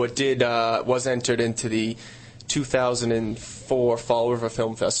limited. Although it was entered into the 2004 Fall River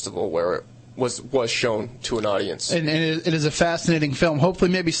Film Festival, where it was shown to an audience. And it is a fascinating film. Hopefully,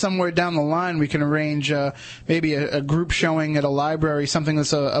 maybe somewhere down the line, we can arrange maybe a group showing at a library, something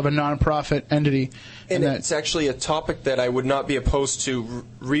that's of a non-profit entity. And it's actually a topic that I would not be opposed to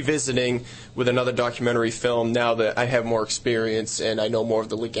revisiting with another documentary film now that I have more experience and I know more of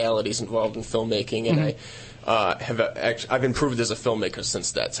the legalities involved in filmmaking, and I've improved as a filmmaker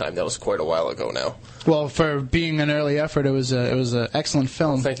since that time. That was quite a while ago now. Well, for being an early effort, it was an excellent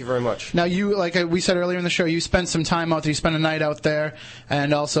film. Well, thank you very much. Now, you, like we said earlier in the show, you spent some time out there. You spent a night out there,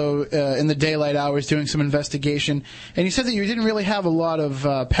 and also in the daylight hours doing some investigation. And you said that you didn't really have a lot of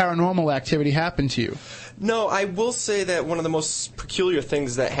paranormal activity happen to you. No, I will say that one of the most peculiar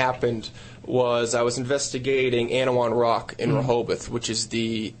things that happened was I was investigating Anawan Rock in Rehoboth, which is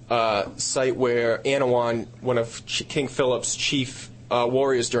the site where Anawan, one of King Philip's chief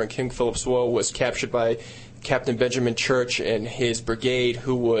warriors during King Philip's War, was captured by Captain Benjamin Church and his brigade,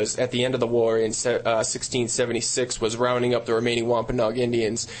 who was, at the end of the war in 1676, was rounding up the remaining Wampanoag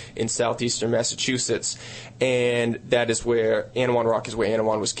Indians in southeastern Massachusetts. And that is where Anawan Rock is, where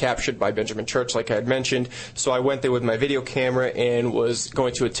Anawan was captured by Benjamin Church, like I had mentioned. So I went there with my video camera and was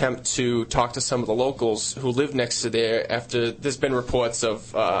going to attempt to talk to some of the locals who live next to there, after there's been reports of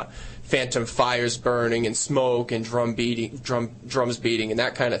phantom fires burning and smoke and drums beating and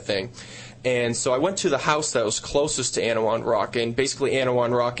that kind of thing. And so I went to the house that was closest to Anawan Rock, and basically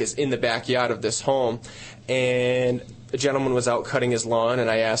Anawan Rock is in the backyard of this home. And a gentleman was out cutting his lawn, and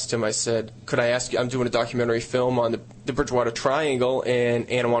I asked him, I said, could I ask you, I'm doing a documentary film on the Bridgewater Triangle, and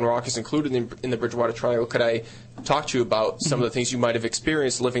Anawan Rock is included in the Bridgewater Triangle. Could I talk to you about some of the things you might have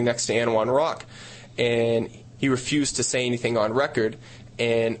experienced living next to Anawan Rock? And he refused to say anything on record.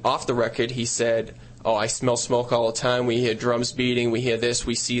 And off the record, he said, oh, I smell smoke all the time. We hear drums beating. We hear this.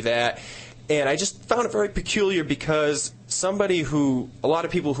 We see that. And I just found it very peculiar, because a lot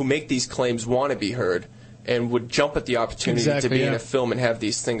of people who make these claims want to be heard and would jump at the opportunity to be in a film and have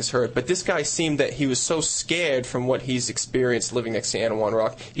these things heard. But this guy seemed that he was so scared from what he's experienced living next to Anawan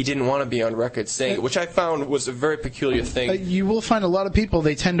Rock, he didn't want to be on record saying it, which I found was a very peculiar thing. You will find a lot of people,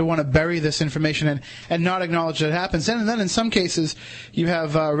 they tend to want to bury this information and not acknowledge that it happens. And then in some cases, you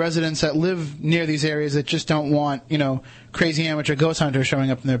have residents that live near these areas that just don't want, crazy amateur ghost hunters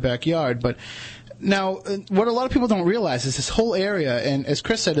showing up in their backyard. But now, what a lot of people don't realize is this whole area, and as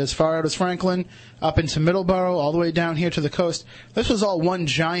Chris said, as far out as Franklin, up into Middleborough, all the way down here to the coast, this was all one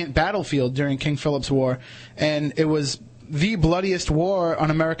giant battlefield during King Philip's War, and it was the bloodiest war on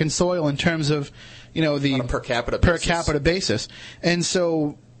American soil in terms of, the on a per capita basis. And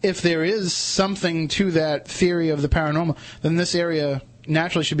so if there is something to that theory of the paranormal, then this area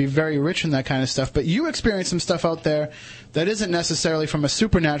naturally should be very rich in that kind of stuff. But you experience some stuff out there that isn't necessarily from a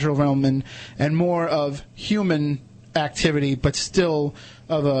supernatural realm and more of human activity, but still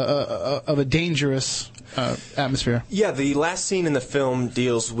of a dangerous atmosphere. Yeah, the last scene in the film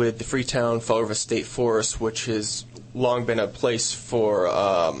deals with the Freetown Fall River State Forest, which has long been a place for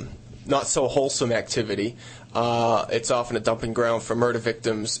not so wholesome activity. It's often a dumping ground for murder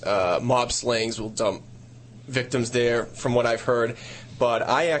victims. Mob slayings will dump victims there, from what I've heard. But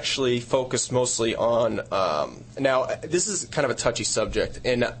I actually focus mostly on, now this is kind of a touchy subject,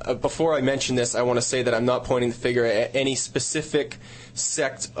 and before I mention this, I want to say that I'm not pointing the finger at any specific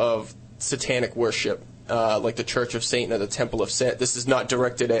sect of satanic worship, like the Church of Satan or the Temple of Set. This is not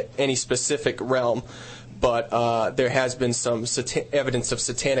directed at any specific realm, but there has been some evidence of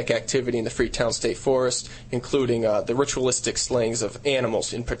satanic activity in the Freetown State Forest, including the ritualistic slayings of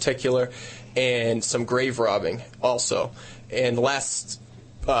animals in particular, and some grave robbing also. And the last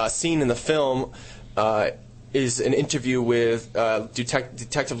scene in the film is an interview with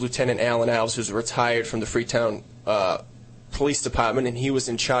Detective Lieutenant Alan Alves, who's retired from the Freetown Police Department, and he was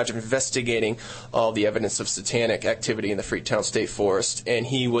in charge of investigating all the evidence of satanic activity in the Freetown State Forest. And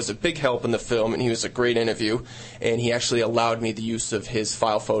he was a big help in the film, and he was a great interview. And he actually allowed me the use of his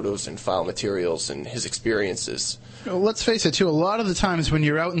file photos and file materials and his experiences. Well, let's face it, too, a lot of the times when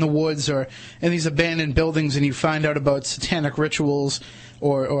you're out in the woods or in these abandoned buildings and you find out about satanic rituals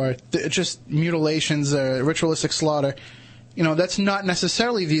or just mutilations, ritualistic slaughter, you know, that's not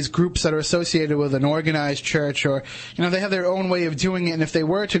necessarily these groups that are associated with an organized church, or, you know, they have their own way of doing it, and if they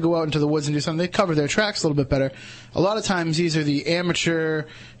were to go out into the woods and do something, they'd cover their tracks a little bit better. A lot of times these are the amateur,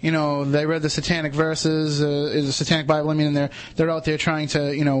 you know, they read the satanic verses, the satanic Bible, I mean, and they're out there trying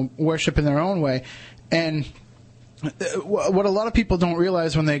to, you know, worship in their own way. And what a lot of people don't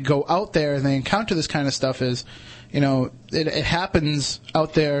realize when they go out there and they encounter this kind of stuff is, you know, it happens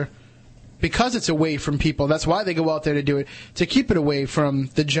out there because it's away from people. That's why they go out there to do it, to keep it away from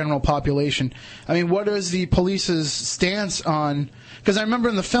the general population. I mean, what is the police's stance on... Because I remember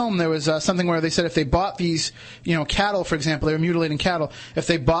in the film there was something where they said if they bought these, you know, cattle, for example, they were mutilating cattle. If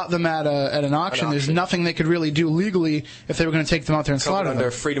they bought them at an auction, there's nothing they could really do legally if they were going to take them out there and slaughter them. Under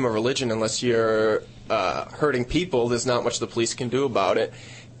freedom of religion, unless you're hurting people, there's not much the police can do about it.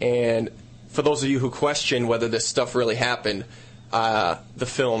 And for those of you who question whether this stuff really happened, the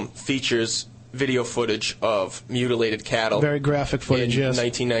film features video footage of mutilated cattle. Very graphic footage, in yes.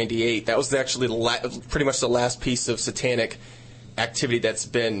 1998. That was actually pretty much the last piece of satanic activity that's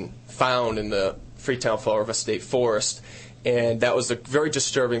been found in the Freetown Fall River State Forest. And that was a very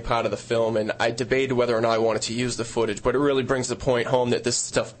disturbing part of the film, and I debated whether or not I wanted to use the footage, but it really brings the point home that this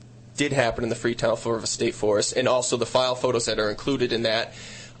stuff did happen in the Freetown Fall River State Forest, and also the file photos that are included in that,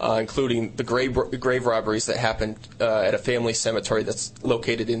 including the grave robberies that happened at a family cemetery that's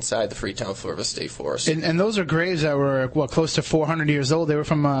located inside the Freetown Fall River State Forest. And those are graves that were, close to 400 years old. They were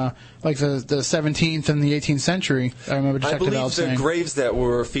from, like, the 17th and the 18th century, I remember Detective Alves saying. I believe the graves that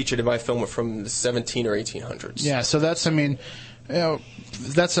were featured in my film were from the 17 or 1800s. Yeah, so that's, I mean, you know,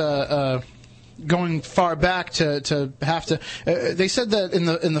 that's going far back to have to... they said that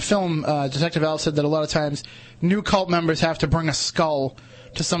in the film, Detective Alves said that a lot of times new cult members have to bring a skull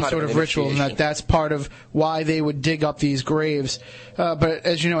to some sort of ritual, and that's part of why they would dig up these graves. But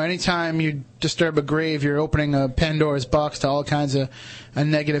as you know, anytime you disturb a grave, you're opening a Pandora's box to all kinds of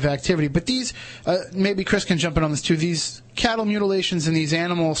negative activity. But these, maybe Chris can jump in on this too, these cattle mutilations and these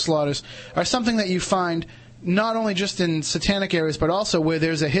animal slaughters are something that you find not only just in satanic areas, but also where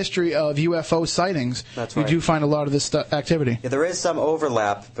there's a history of UFO sightings. That's right. You do find a lot of this activity. Yeah, there is some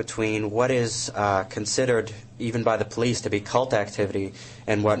overlap between what is considered, even by the police, to be cult activity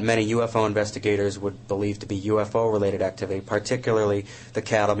and what many UFO investigators would believe to be UFO-related activity, particularly the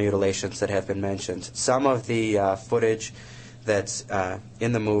cattle mutilations that have been mentioned. Some of the footage that's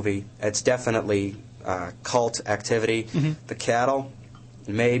in the movie, it's definitely cult activity. Mm-hmm. The cattle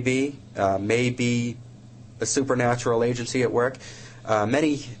may be a supernatural agency at work.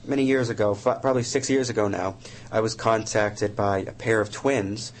 Many years ago, probably 6 years ago now, I was contacted by a pair of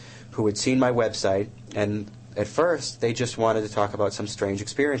twins who had seen my website, and at first they just wanted to talk about some strange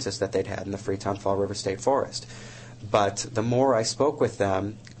experiences that they'd had in the Freetown Fall River State Forest. But the more I spoke with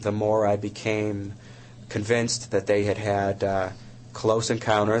them, the more I became convinced that they had had close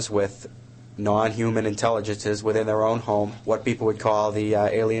encounters with non-human intelligences within their own home, what people would call the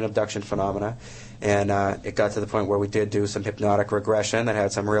alien abduction phenomena. And it got to the point where we did do some hypnotic regression that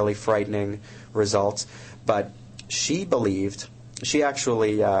had some really frightening results. But she believed, she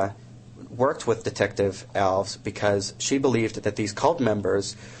actually, one worked with Detective Alves because she believed that these cult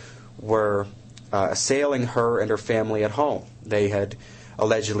members were assailing her and her family at home. They had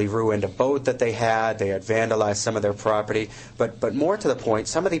allegedly ruined a boat that they had vandalized some of their property, but more to the point,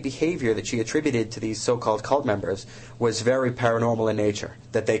 some of the behavior that she attributed to these so-called cult members was very paranormal in nature,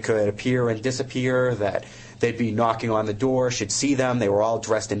 that they could appear and disappear, that they'd be knocking on the door, she'd see them, they were all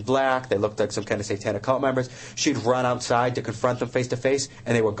dressed in black, they looked like some kind of satanic cult members, she'd run outside to confront them face to face,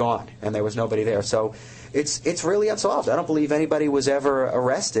 and they were gone, and there was nobody there. So it's really unsolved. I don't believe anybody was ever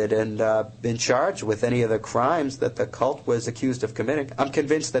arrested and been charged with any of the crimes that the cult was accused of committing. I'm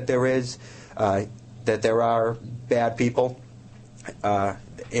convinced that there are bad people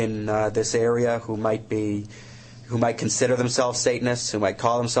in this area who might consider themselves Satanists, who might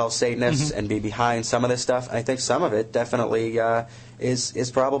call themselves Satanists and be behind some of this stuff. I think some of it definitely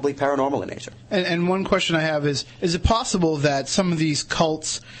is probably paranormal in nature. And one question I have is it possible that some of these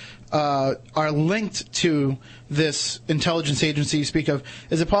cults are linked to this intelligence agency you speak of?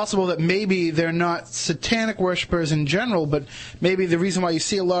 Is it possible that maybe they're not satanic worshippers in general, but maybe the reason why you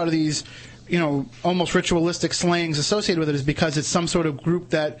see a lot of these, almost ritualistic slayings associated with it is because it's some sort of group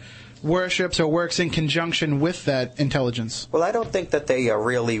that worships or works in conjunction with that intelligence? Well, I don't think that they are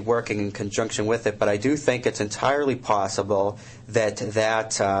really working in conjunction with it, but I do think it's entirely possible that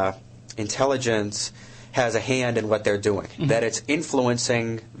intelligence has a hand in what they're doing, that it's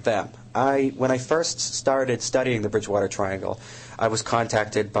influencing them. When I first started studying the Bridgewater Triangle, I was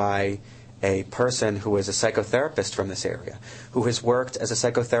contacted by a person who is a psychotherapist from this area, who has worked as a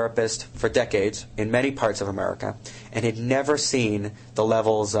psychotherapist for decades in many parts of America, and had never seen the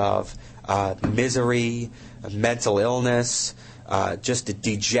levels of misery, mental illness, just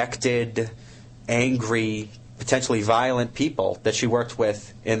dejected, angry, potentially violent people that she worked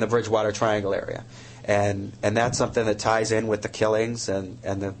with in the Bridgewater Triangle area. And that's something that ties in with the killings and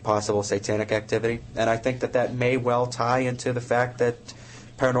the possible satanic activity. And I think that may well tie into the fact that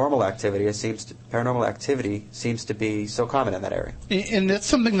paranormal activity seems to be so common in that area. And that's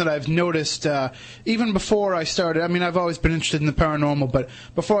something that I've noticed even before I started. I mean, I've always been interested in the paranormal, but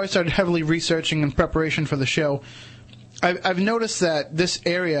before I started heavily researching in preparation for the show, I've noticed that this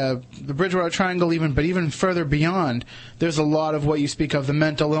area, the Bridgewater Triangle but even further beyond, there's a lot of what you speak of, the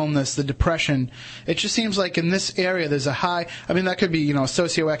mental illness, the depression. It just seems like in this area there's a high, I mean, that could be,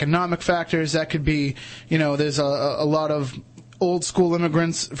 socioeconomic factors, that could be, there's a lot of old school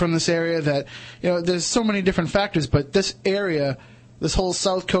immigrants from this area that, there's so many different factors, but this area, this whole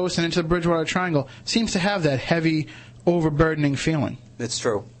South Coast and into the Bridgewater Triangle, seems to have that heavy, overburdening feeling. It's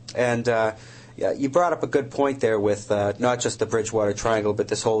true. And, yeah, you brought up a good point there with not just the Bridgewater Triangle, but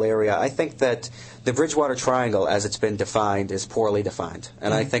this whole area. I think that the Bridgewater Triangle, as it's been defined, is poorly defined.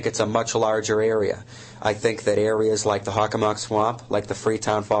 And I think it's a much larger area. I think that areas like the Hockomock Swamp, like the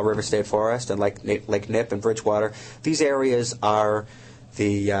Freetown Fall River State Forest, and like Lake Nip and Bridgewater, these areas are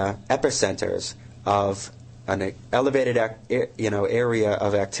the epicenters of an elevated area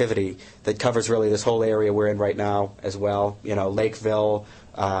of activity that covers really this whole area we're in right now as well. Lakeville,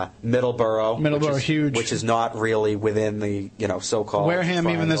 Middleborough, huge, which is not really within the so-called Wareham.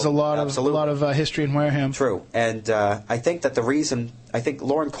 Triangle. Even there's a lot of history in Wareham. True, and I think that I think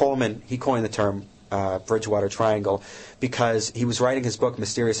Loren Coleman, he coined the term Bridgewater Triangle because he was writing his book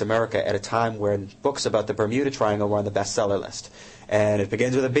Mysterious America at a time when books about the Bermuda Triangle were on the bestseller list. And it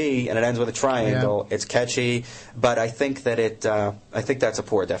begins with a B and it ends with a triangle. Yeah. It's catchy, but I think that I think that's a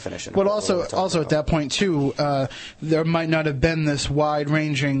poor definition. But also at that point too, there might not have been this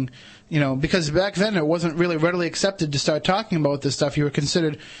wide-ranging, because back then it wasn't really readily accepted to start talking about this stuff. You were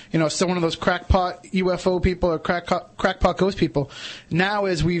considered, still one of those crackpot UFO people or crackpot ghost people. Now,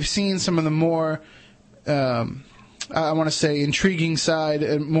 as we've seen some of the more, I want to say, intriguing side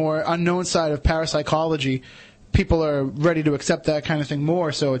and more unknown side of parapsychology, people are ready to accept that kind of thing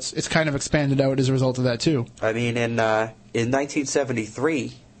more, so it's kind of expanded out as a result of that too. I mean, in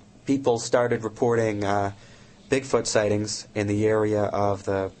 1973, people started reporting Bigfoot sightings in the area of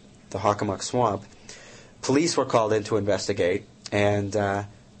the Hockomock Swamp. Police were called in to investigate, and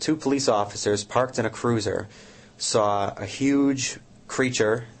 2 police officers parked in a cruiser saw a huge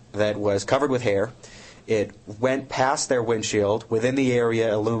creature that was covered with hair. It went past their windshield, within the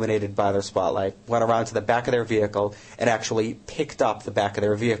area illuminated by their spotlight, went around to the back of their vehicle, and actually picked up the back of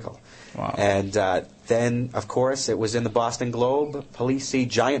their vehicle. Wow. And then, of course, it was in the Boston Globe. Police see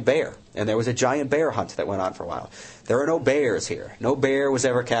giant bear, and there was a giant bear hunt that went on for a while. There are no bears here. No bear was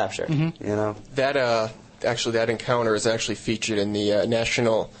ever captured. That encounter is actually featured in the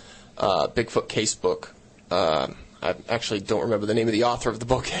National Bigfoot Casebook. I actually don't remember the name of the author of the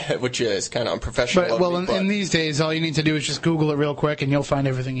book, which is kind of unprofessional. But, well, in these days, all you need to do is just Google it real quick, and you'll find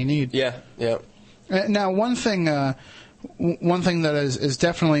everything you need. Yeah. Now, one thing that is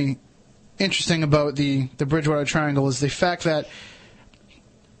definitely interesting about the Bridgewater Triangle is the fact that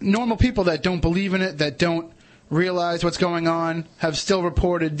normal people that don't believe in it, that don't realize what's going on, have still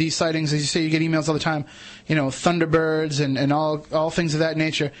reported these sightings. As you say, you get emails all the time, Thunderbirds and all things of that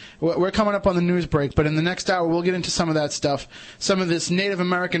nature. We're coming up on the news break, but in the next hour we'll get into some of that stuff, some of this Native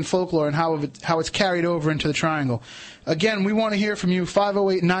American folklore and how it's carried over into the Triangle. Again, we want to hear from you,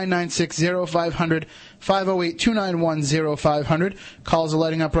 508-996-0500, 508-291-0500. Calls are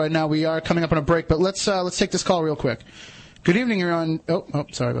lighting up right now. We are coming up on a break, but let's take this call real quick. Good evening, you're on... Oh,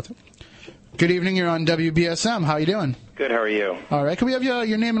 sorry about that. Good evening, you're on WBSM. How are you doing? Good, how are you? All right. Can we have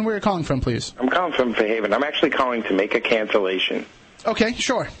your name and where you're calling from, please? I'm calling from Fairhaven. I'm actually calling to make a cancellation. Okay,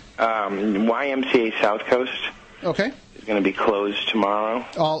 sure. YMCA South Coast. Okay. Is going to be closed tomorrow.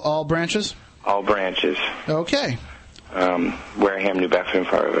 All branches? All branches. Okay. Wareham, New Bedford, and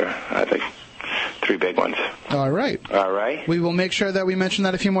Florida. I think 3 big ones. All right. All right. We will make sure that we mention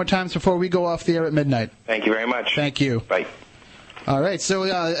that a few more times before we go off the air at midnight. Thank you very much. Thank you. Bye. All right, so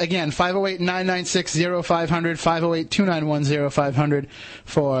again, 508-996-0500, 508-291-0500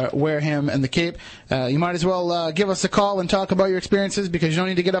 for Wareham and the Cape. You might as well give us a call and talk about your experiences because you don't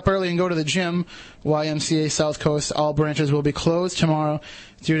need to get up early and go to the gym. YMCA South Coast, all branches will be closed tomorrow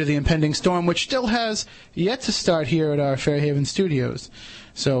due to the impending storm, which still has yet to start here at our Fairhaven studios.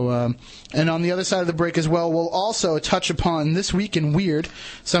 So, and on the other side of the break as well, we'll also touch upon This Week in Weird,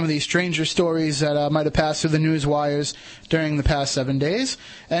 some of these stranger stories that might have passed through the news wires during the past 7 days.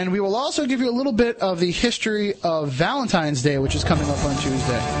 And we will also give you a little bit of the history of Valentine's Day, which is coming up on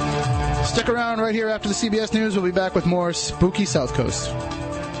Tuesday. Stick around right here after the CBS News. We'll be back with more Spooky South Coast.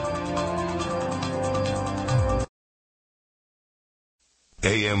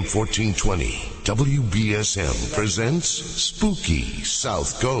 AM 1420, WBSM presents Spooky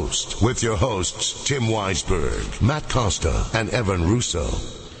South Coast with your hosts Tim Weisberg, Matt Costa, and Evan Russo.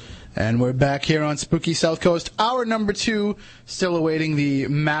 And we're back here on Spooky South Coast. Hour number 2, still awaiting the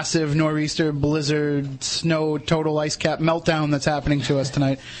massive nor'easter, blizzard, snow, total ice cap meltdown that's happening to us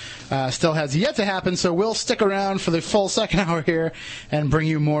tonight. Still has yet to happen, so we'll stick around for the full second hour here and bring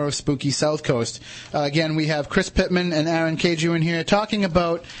you more of Spooky South Coast. Again, we have Chris Pittman and Aaron Caju in here talking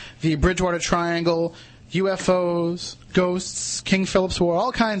about the Bridgewater Triangle, UFOs, ghosts, King Philip's War,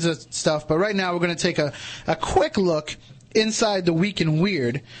 all kinds of stuff. But right now we're going to take a quick look inside the Week in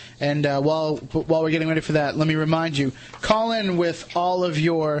Weird. And while we're getting ready for that, let me remind you, call in with all of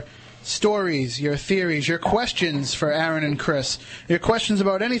your stories, your theories, your questions for Aaron and Chris, your questions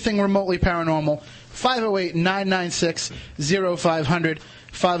about anything remotely paranormal. 508-996-0500,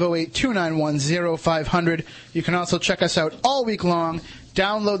 508-291-0500. You can also check us out all week long.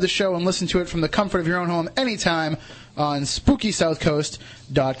 Download the show and listen to it from the comfort of your own home anytime on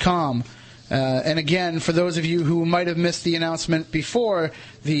SpookySouthCoast.com. And again, for those of you who might have missed the announcement before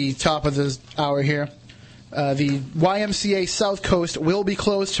the top of the hour here, the YMCA South Coast will be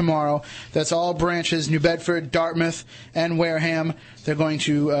closed tomorrow. That's all branches, New Bedford, Dartmouth, and Wareham. They're going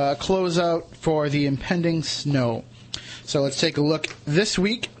to close out for the impending snow. So let's take a look this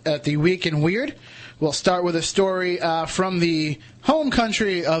week at the Week in Weird. We'll start with a story from the home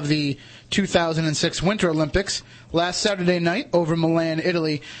country of the 2006 Winter Olympics. Last Saturday night over Milan,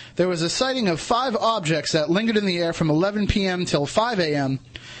 Italy, there was a sighting of 5 objects that lingered in the air from 11 p.m. till 5 a.m.,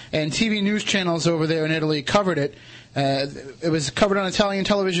 and TV news channels over there in Italy covered it. It was covered on Italian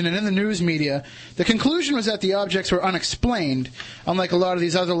television and in the news media. The conclusion was that the objects were unexplained. Unlike a lot of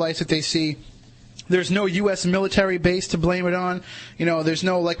these other lights that they see, there's no U.S. military base to blame it on. There's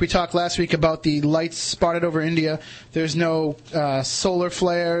no, like we talked last week about the lights spotted over India, there's no solar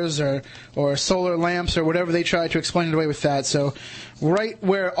flares or solar lamps or whatever they try to explain it away with that. So right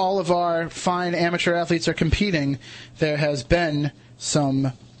where all of our fine amateur athletes are competing, there has been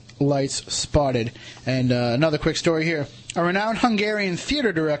some lights spotted. And another quick story here. A renowned Hungarian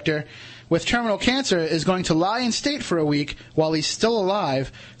theater director with terminal cancer is going to lie in state for a week while he's still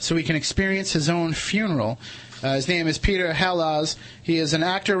alive so he can experience his own funeral. His name is Peter Halaz. He is an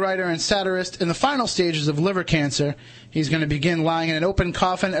actor, writer, and satirist in the final stages of liver cancer. He's going to begin lying in an open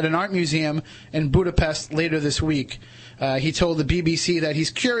coffin at an art museum in Budapest later this week. He told the BBC that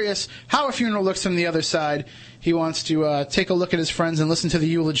he's curious how a funeral looks from the other side. He wants to take a look at his friends and listen to the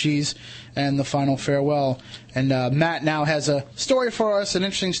eulogies and the final farewell. And Matt now has a story for us, an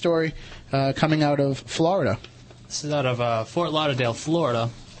interesting story coming out of Florida. This is out of Fort Lauderdale, Florida.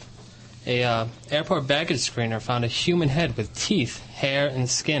 A airport baggage screener found a human head with teeth, hair, and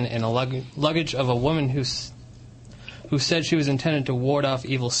skin in a luggage of a woman who who said she was intended to ward off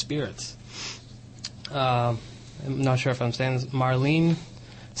evil spirits. I'm not sure if I'm saying this. Marlene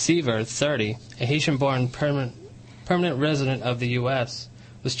Seaver, 30, a Haitian-born permanent resident of the U.S.,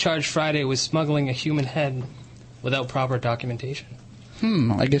 was charged Friday with smuggling a human head without proper documentation.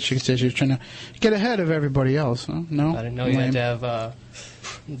 I guess you could say she was trying to get ahead of everybody else. Huh? No? I didn't know you had to have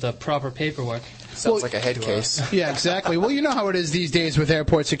the proper paperwork. Sounds like a head case. Yeah, exactly. Well, you know how it is these days with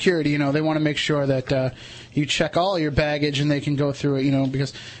airport security. You know, they want to make sure that you check all your baggage and they can go through it, you know,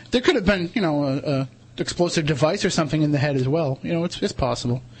 because there could have been, you know, a explosive device or something in the head as well. You know, it's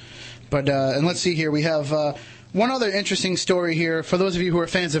possible. But and let's see here. We have one other interesting story here for those of you who are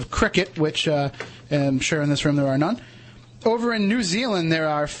fans of cricket, which I'm sure in this room there are none. Over in New Zealand, there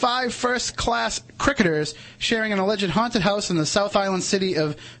are 5 first-class cricketers sharing an alleged haunted house in the South Island city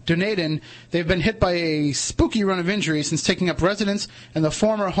of Dunedin. They've been hit by a spooky run of injuries since taking up residence in the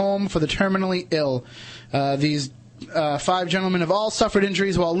former home for the terminally ill. These 5 gentlemen have all suffered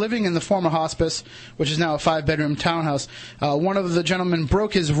injuries while living in the former hospice, which is now a 5-bedroom townhouse. One of the gentlemen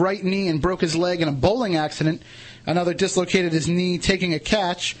broke his right knee and broke his leg in a bowling accident. Another dislocated his knee taking a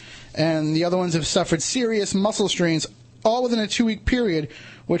catch. And the other ones have suffered serious muscle strains all within a 2-week period,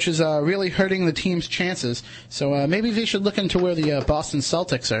 which is really hurting the team's chances. So maybe they should look into where the Boston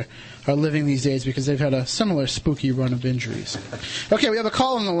Celtics are living these days, because they've had a similar spooky run of injuries. Okay, we have a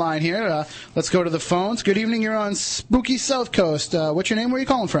call on the line here. Let's go to the phones. Good evening. You're on Spooky South Coast. What's your name? Where are you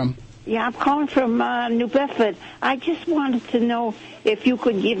calling from? Yeah, I'm calling from New Bedford. I just wanted to know if you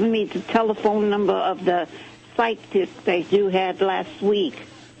could give me the telephone number of the psychic that you had last week.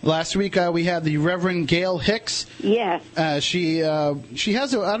 Last week we had the Reverend Gail Hicks. Yes. She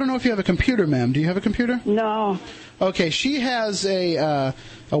has I don't know if you have a computer, ma'am. Do you have a computer? No. Okay, she has a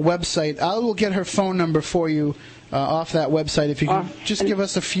website. I will get her phone number for you off that website if you can just give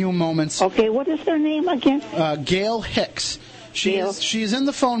us a few moments. Okay, what is her name again? Gail Hicks. She's in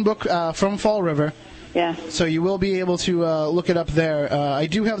the phone book from Fall River. Yeah. So you will be able to look it up there. I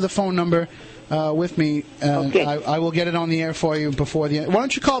do have the phone number with me. Okay. I will get it on the air for you before the end. Why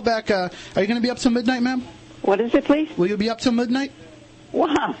don't you call back? Are you going to be up till midnight, ma'am? What is it, please? Will you be up till midnight?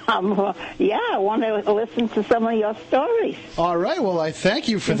 Well, yeah, I want to listen to some of your stories. All right. Well, I thank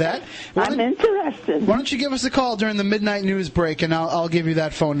you for that. I'm interested. Why don't you give us a call during the midnight news break, and I'll give you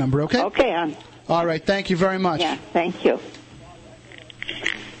that phone number, okay? Okay, hon. All right. Thank you very much. Yeah, thank you.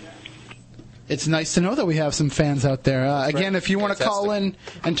 It's nice to know that we have some fans out there. Again, if you want to call in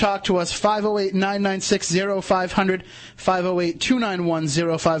and talk to us, 508-996-0500,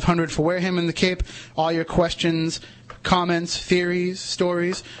 508-291-0500 for Wear Him in the Cape. All your questions, comments, theories,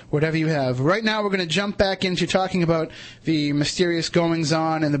 stories, whatever you have. Right now, we're going to jump back into talking about the mysterious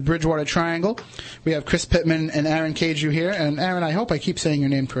goings-on in the Bridgewater Triangle. We have Chris Pittman and Aaron Caju here. And Aaron, I hope I keep saying your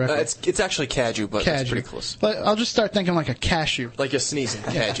name correctly. It's actually Caju, but it's pretty close. But I'll just start thinking like a cashew. Like you're sneezing,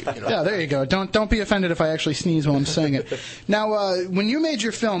 Caju. You know? Yeah, there you go. Don't be offended if I actually sneeze while I'm saying it. Now, when you made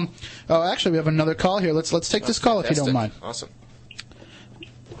your film, actually we have another call here. Let's take this call if you don't mind. Awesome.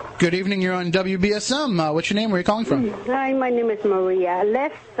 Good evening. You're on WBSM. What's your name? Where are you calling from? Hi, my name is Maria.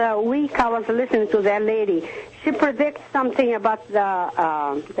 Last week I was listening to that lady. She predicts something about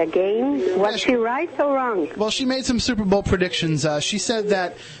the game. Was she right or wrong? Well, she made some Super Bowl predictions. She said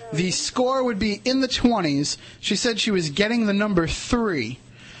that the score would be in the 20s. She said she was getting the number 3.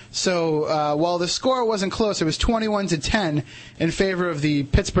 So while the score wasn't close, it was 21-10 in favor of the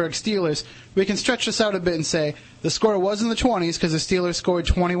Pittsburgh Steelers. We can stretch this out a bit and say the score was in the 20s because the Steelers scored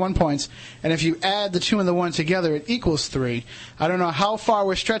 21 points. And if you add the 2 and the 1 together, it equals 3. I don't know how far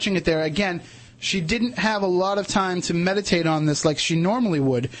we're stretching it there. Again, she didn't have a lot of time to meditate on this like she normally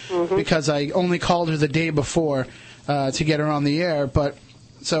would because I only called her the day before to get her on the air. But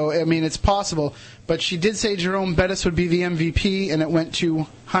so, I mean, it's possible. But she did say Jerome Bettis would be the MVP, and it went to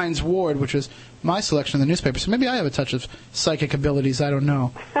Hines Ward, which was my selection in the newspaper. So maybe I have a touch of psychic abilities. I don't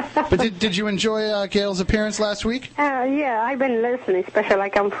know. But did you enjoy Gail's appearance last week? Yeah, I've been listening, especially I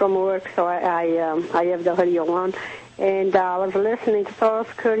come from work, so I have the radio on. And I was listening, so I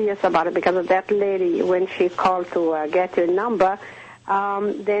was curious about it because of that lady, when she called to get your number,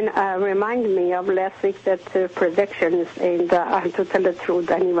 then reminded me of last week that predictions, and to tell the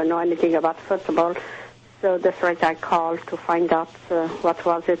truth, I didn't even know anything about football. So that's right, I called to find out what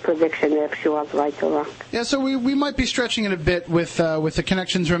was her prediction, if she was right or wrong. Yeah, so we might be stretching it a bit with the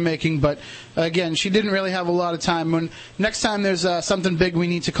connections we're making, but again, she didn't really have a lot of time. When next time there's something big we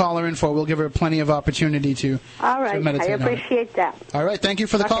need to call her in for, we'll give her plenty of opportunity to All right, meditate I appreciate that. All right, thank you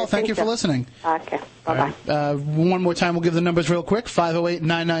for the call. Thank you for listening. Okay, bye-bye. Right. One more time, we'll give the numbers real quick.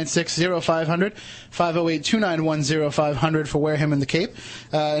 508-996-0500, 508-291-0500 for Wear Him in the Cape.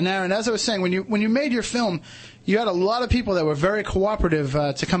 And Aaron, as I was saying, when you made your film, you had a lot of people that were very cooperative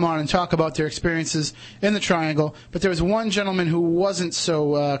to come on and talk about their experiences in the Triangle, but there was one gentleman who wasn't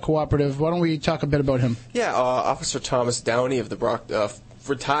so cooperative. Why don't we talk a bit about him? Yeah, Officer Thomas Downey of the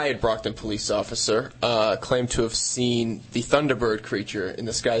retired Brockton police officer claimed to have seen the Thunderbird creature in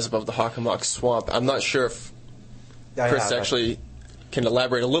the skies above the Hockomock Swamp. I'm not sure if Chris actually can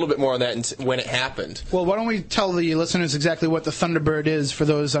elaborate a little bit more on that and when it happened. Well, why don't we tell the listeners exactly what the Thunderbird is for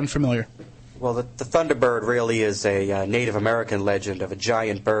those unfamiliar? Well, the Thunderbird really is a Native American legend of a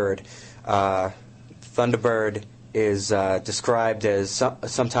giant bird. Thunderbird is described as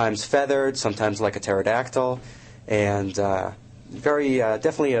sometimes feathered, sometimes like a pterodactyl, and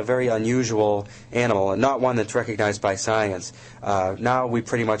definitely a very unusual animal, and not one that's recognized by science. Now we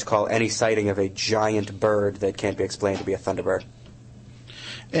pretty much call any sighting of a giant bird that can't be explained to be a Thunderbird.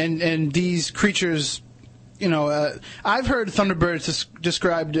 And these creatures, I've heard Thunderbirds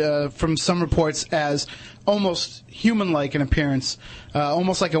described from some reports as almost human-like in appearance,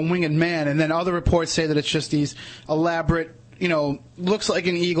 almost like a winged man, and then other reports say that it's just these elaborate, looks like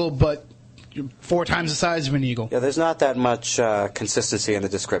an eagle, but 4 times the size of an eagle. Yeah, there's not that much consistency in the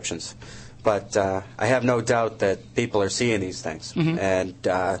descriptions, but I have no doubt that people are seeing these things, and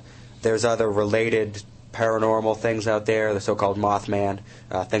there's other related paranormal things out there, the so-called Mothman,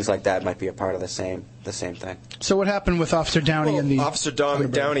 things like that might be a part of the same thing. So what happened with Officer Downey and the Officer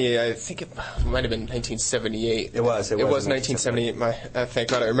Downey, I think it might have been 1978. It was 1978. Thank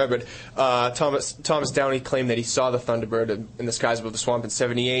God I remembered. Thomas Downey claimed that he saw the Thunderbird in the skies above the swamp in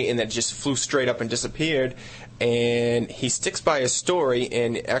 78, and that it just flew straight up and disappeared. And he sticks by his story,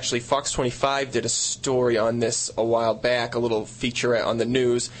 and actually Fox 25 did a story on this a while back, a little featurette on the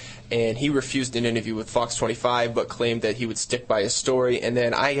news, and he refused an interview with Fox 25 but claimed that he would stick by his story. And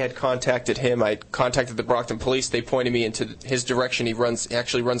then I had contacted him. I contacted the Brockton police. They pointed me into his direction. He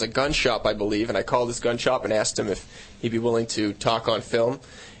actually runs a gun shop, I believe, and I called his gun shop and asked him if he'd be willing to talk on film.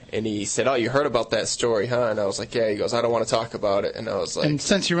 And he said, "Oh, you heard about that story, huh?" And I was like, "Yeah." He goes, "I don't want to talk about it." And I was like... And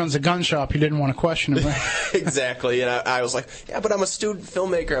since he runs a gun shop, you didn't want to question him, right? Exactly. And I was like, "Yeah, but I'm a student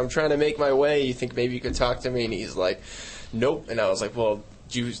filmmaker. I'm trying to make my way. You think maybe you could talk to me?" And he's like, "Nope." And I was like, "Well,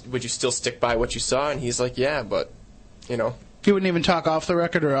 would you still stick by what you saw?" And he's like, "Yeah, but, He wouldn't even talk off the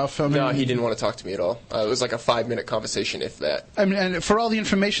record or off... No, he didn't want to talk to me at all. It was like a 5-minute conversation, if that. I mean, and for all the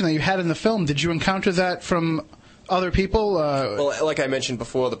information that you had in the film, did you encounter that from other people? Well, like I mentioned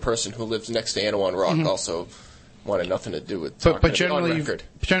before, the person who lives next to Anawan Rock also wanted nothing to do with talking but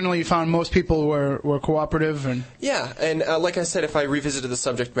generally you found most people were cooperative. And yeah, and like I said, if I revisited the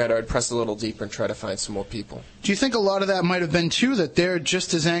subject matter, I'd press a little deeper and try to find some more people. Do you think a lot of that might have been, too, that they're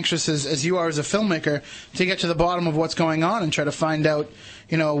just as anxious as you are as a filmmaker to get to the bottom of what's going on and try to find out,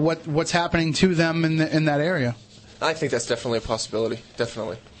 what's happening to them in that area? I think that's definitely a possibility,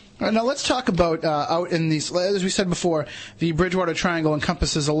 definitely. All right, now let's talk about out in these, as we said before, the Bridgewater Triangle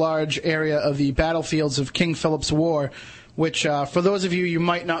encompasses a large area of the battlefields of King Philip's War, which, for those of you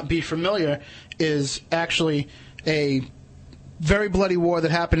might not be familiar, is actually a very bloody war that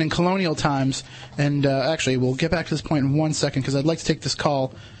happened in colonial times. And actually, we'll get back to this point in 1 second because I'd like to take this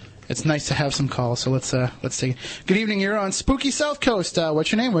call. It's nice to have some calls, so let's take it. Good evening, you're on Spooky South Coast.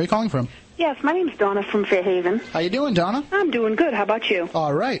 What's your name? Where are you calling from? Yes, my name's Donna from Fairhaven. How you doing, Donna? I'm doing good. How about you?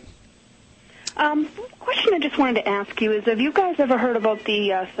 All right. Question I just wanted to ask you is, have you guys ever heard about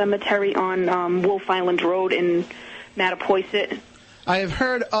the cemetery on Wolf Island Road in Mattapoisett? I have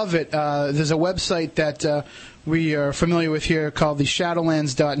heard of it. There's a website that we are familiar with here called the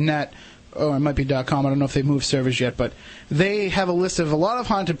Shadowlands.net. Oh, it might be .com. I don't know if they've moved servers yet, but they have a list of a lot of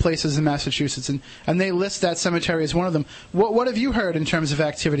haunted places in Massachusetts, and they list that cemetery as one of them. What have you heard in terms of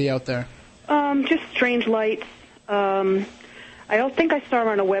activity out there? Just strange lights. I think I saw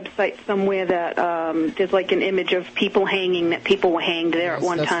on a website somewhere that there's like an image of people hanging, that people were hanged there at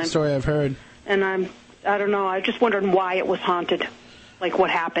one time. That's the story I've heard. And I don't know, I just wondered why it was haunted. Like what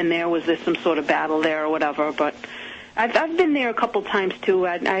happened there, was there some sort of battle there or whatever, but I've been there a couple times too.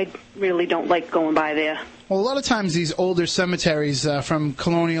 I really don't like going by there. Well, a lot of times these older cemeteries from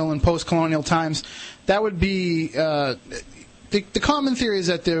colonial and post-colonial times, that would be... The common theory is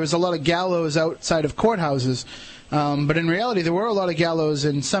that there was a lot of gallows outside of courthouses, but in reality there were a lot of gallows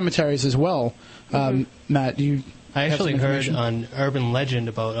in cemeteries as well. Matt, I actually heard an urban legend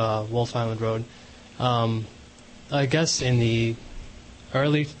about Wolf Island Road. I guess in the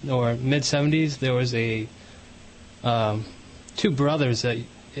early or mid-'70s there was a two brothers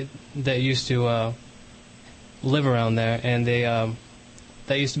that used to live around there, and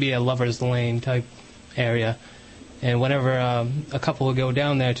that used to be a lover's lane type area. And whenever a couple would go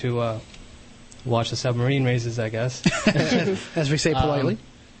down there to watch the submarine races, I guess, as we say politely,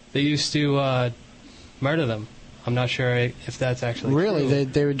 they used to murder them. I'm not sure if that's actually really true.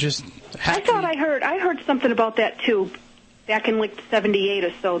 They would just. I thought I heard something about that too. Back in like '78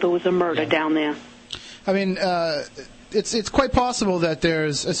 or so, there was a murder down there. I mean, it's quite possible that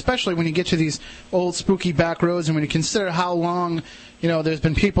there's, especially when you get to these old spooky back roads, and when you consider how long, there's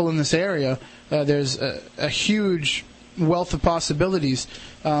been people in this area, there's a huge wealth of possibilities.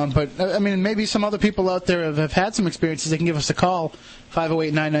 But I mean, maybe some other people out there have had some experiences. They can give us a call,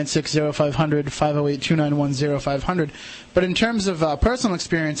 508-996-0500, 508-291-0500. But in terms of personal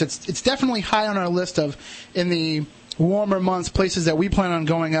experience, it's definitely high on our list of, in the warmer months, places that we plan on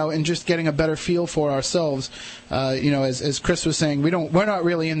going out and just getting a better feel for ourselves. As Chris was saying, we're not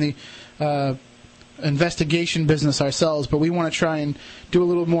really in the investigation business ourselves, but we want to try and do a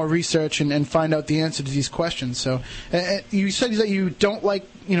little more research and find out the answer to these questions. So you said that you don't like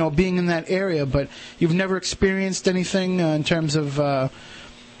being in that area, but you've never experienced anything in terms of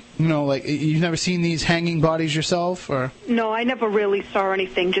like you've never seen these hanging bodies yourself, or? No, I never really saw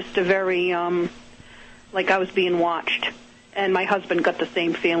anything. Just a very like I was being watched, and my husband got the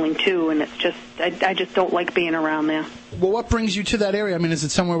same feeling too. And it's just I just don't like being around there. Well, what brings you to that area? I mean, is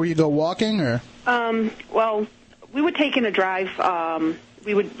it somewhere where you go walking, or? Well, we would take in a drive.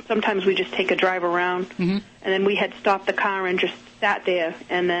 Sometimes we just take a drive around, and then we had stopped the car and just sat there,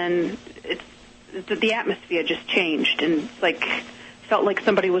 and then the atmosphere just changed, and it's felt like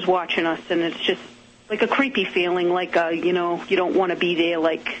somebody was watching us, and it's just like a creepy feeling, like you don't want to be there,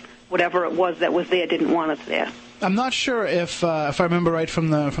 like whatever it was that was there didn't want us there. I'm not sure if I remember right from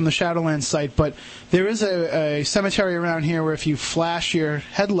the Shadowlands site, but there is a cemetery around here where if you flash your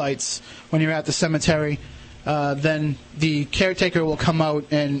headlights when you're at the cemetery, then the caretaker will come out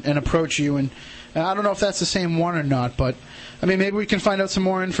and approach you. And I don't know if that's the same one or not, but I mean, maybe we can find out some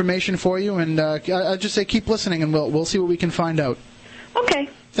more information for you. And I'll just say keep listening, and we'll see what we can find out. Okay.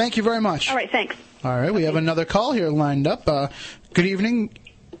 Thank you very much. All right. Thanks. All right. We have another call here lined up. Good evening.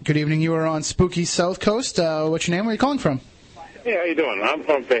 Good evening. You are on Spooky South Coast. What's your name? Where are you calling from? Hey, how you doing? I'm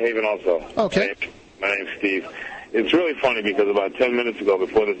from Fairhaven also. Okay. My name's Steve. It's really funny because about 10 minutes ago,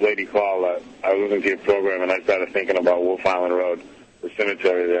 before this lady called, I was listening to your program, and I started thinking about Wolf Island Road, the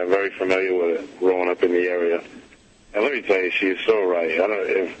cemetery there. I'm very familiar with it, growing up in the area. And let me tell you, she is so right. I don't know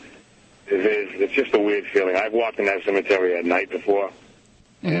if it's just a weird feeling. I've walked in that cemetery at night before,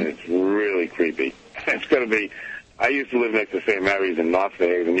 and it's really creepy. It's going to be... I used to live next to St. Mary's in North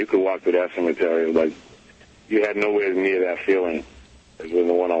Fairhaven. You could walk through that cemetery like you had nowhere near that feeling as with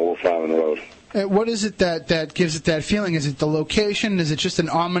the one on Wolf Island Road. What is it that gives it that feeling? Is it the location? Is it just an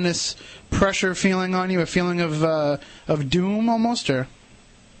ominous pressure feeling on you, a feeling of doom almost, or?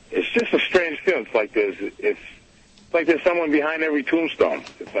 It's just a strange feeling. It's like there's someone behind every tombstone.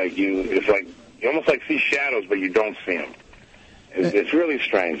 It's like you almost like see shadows, but you don't see them. It's really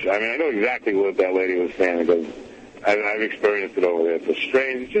strange. I mean, I know exactly what that lady was saying because I've experienced it over there. It's a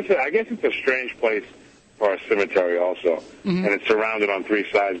strange. I guess it's a strange place for a cemetery also, and it's surrounded on three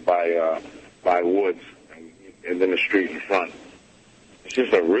sides by woods, and then the street in front. It's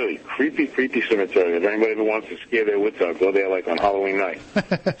just a really creepy cemetery. If anybody ever wants to scare their wits out, go there like on Halloween night.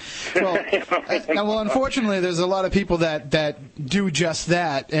 Well, unfortunately, there's a lot of people that do just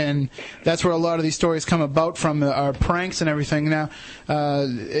that, and that's where a lot of these stories come about from, our pranks and everything. Now,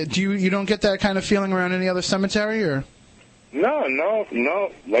 you don't get that kind of feeling around any other cemetery, or? No.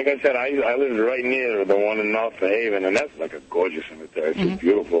 Like I said, I lived right near the one in North Haven, and that's like a gorgeous cemetery. It's just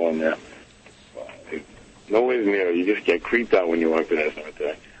beautiful in there. Nowhere near. You just get creeped out when you walk to that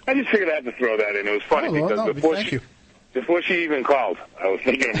cemetery. I just figured I had to throw that in. It was funny before she even called, I was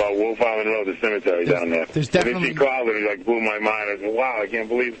thinking about Wolf Island Road, the cemetery down there. There's definitely... And then she called and it blew my mind. I said, wow, I can't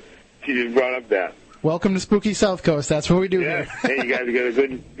believe she just brought up that. Welcome to Spooky South Coast. That's what we do here. Hey, you guys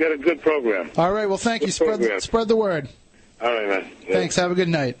got a good program. All right, well, thank you. Spread the word. All right, man. Yeah. Thanks. Have a good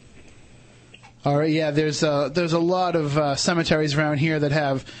night. All right, yeah, there's a lot of cemeteries around here that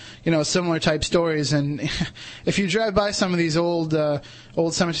have, similar type stories, and if you drive by some of these old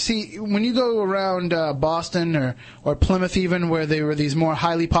cemeteries, see, when you go around Boston or Plymouth even, where they were these more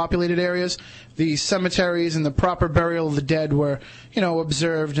highly populated areas, the cemeteries and the proper burial of the dead were,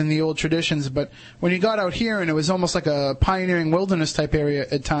 observed in the old traditions, but when you got out here and it was almost like a pioneering wilderness type area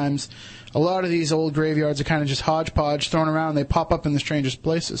at times, a lot of these old graveyards are kind of just hodgepodge thrown around. They pop up in the strangest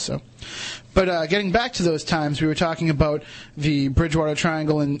places. But getting back to those times, we were talking about the Bridgewater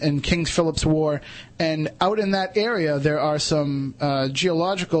Triangle and King Philip's War. And out in that area, there are some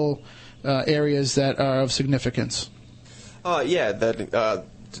geological areas that are of significance. The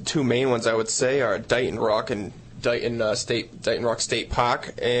two main ones I would say are Dighton Rock and Dighton Rock State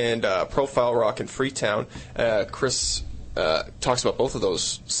Park and Profile Rock in Freetown. Chris talks about both of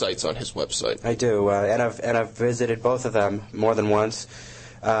those sites on his website. I do, and I've visited both of them more than once.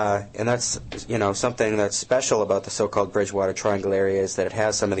 And that's, something that's special about the so-called Bridgewater Triangle area is that it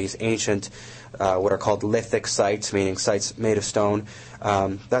has some of these ancient, what are called lithic sites, meaning sites made of stone.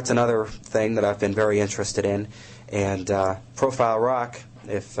 That's another thing that I've been very interested in. And Profile Rock,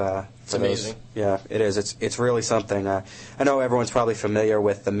 it's amazing. Yeah, it is. It's really something. I know everyone's probably familiar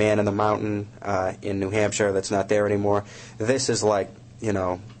with the Man in the Mountain in New Hampshire that's not there anymore. This is like,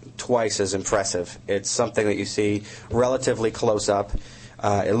 twice as impressive. It's something that you see relatively close up.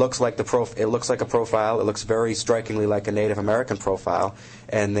 It looks like a profile. It looks very strikingly like a Native American profile,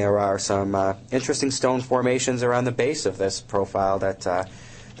 and there are some interesting stone formations around the base of this profile that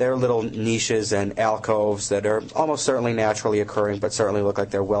there are little niches and alcoves that are almost certainly naturally occurring, but certainly look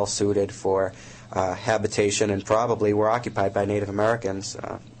like they're well suited for habitation and probably were occupied by Native Americans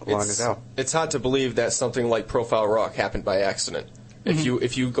long ago. It's hard to believe that something like Profile Rock happened by accident. Mm-hmm.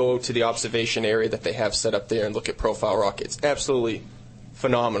 If you go to the observation area that they have set up there and look at Profile Rock, it's absolutely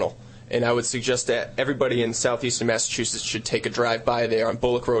phenomenal, and I would suggest that everybody in southeastern Massachusetts should take a drive by there on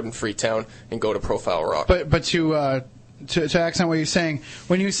Bullock Road in Freetown and go to Profile Rock. But to accent what you're saying,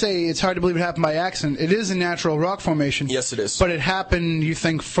 when you say it's hard to believe it happened by accident, it is a natural rock formation. Yes, it is. But it happened, you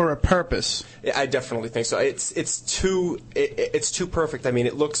think, for a purpose? I definitely think so. It's too perfect. I mean,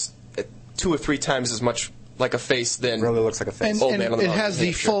 it looks 2 or 3 times as much like a face than really looks like a face. And it has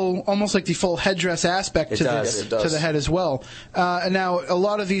the full, almost like the full headdress aspect to the head as well. And now, a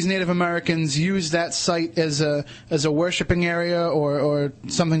lot of these Native Americans use that site as a worshiping area or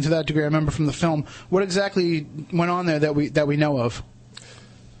something to that degree. I remember from the film. What exactly went on there that we know of?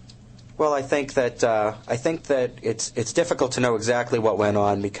 Well, I think that it's difficult to know exactly what went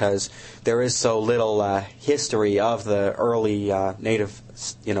on because there is so little history of the early native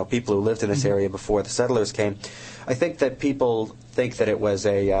people who lived in this area before the settlers came. I think that people think that it was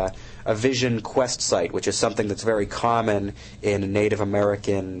a vision quest site, which is something that's very common in Native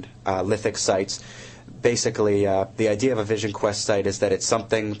American lithic sites. Basically, the idea of a vision quest site is that it's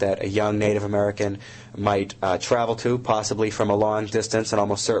something that a young Native American might travel to, possibly from a long distance and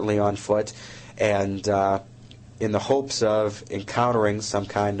almost certainly on foot, and in the hopes of encountering some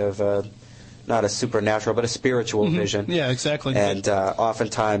kind of not a supernatural, but a spiritual vision. Yeah, exactly. And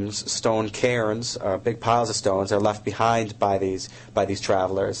oftentimes stone cairns, big piles of stones, are left behind by these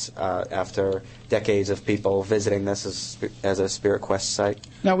travelers after decades of people visiting this as a spirit quest site.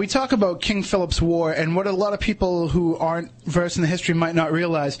 Now, we talk about King Philip's War, and what a lot of people who aren't versed in the history might not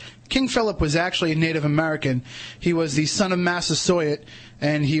realize, King Philip was actually a Native American. He was the son of Massasoit,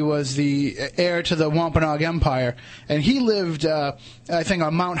 and he was the heir to the Wampanoag Empire. And he lived, I think,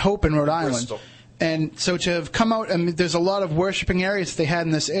 on Mount Hope in Rhode Island. Bristol. And so to have come out, and there's a lot of worshiping areas they had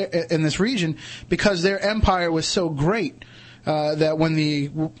in this region because their empire was so great. That when the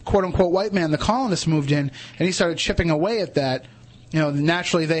quote-unquote white man, the colonists, moved in and he started chipping away at that,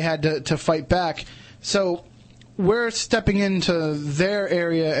 naturally they had to fight back. So we're stepping into their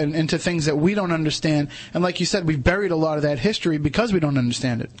area and into things that we don't understand. And like you said, we've buried a lot of that history because we don't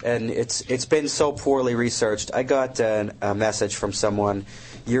understand it. And it's been so poorly researched. I got a message from someone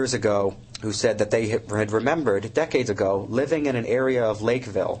years ago who said that they had remembered decades ago living in an area of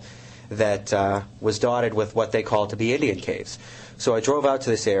Lakeville that was dotted with what they call to be Indian caves. So I drove out to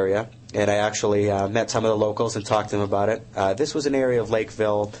this area, and I actually met some of the locals and talked to them about it. This was an area of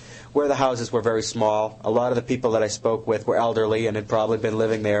Lakeville where the houses were very small. A lot of the people that I spoke with were elderly and had probably been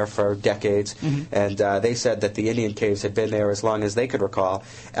living there for decades. Mm-hmm. And they said that the Indian caves had been there as long as they could recall.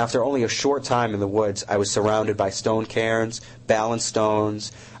 After only a short time in the woods, I was surrounded by stone cairns, balance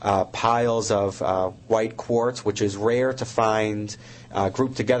stones, piles of white quartz, which is rare to find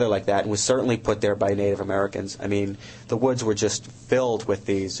grouped together like that, and was certainly put there by Native Americans. I mean, the woods were just filled with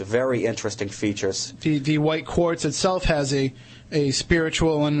these very interesting features. The white quartz itself has a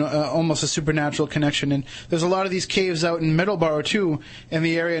spiritual and almost a supernatural connection. And there's a lot of these caves out in Middleborough, too, in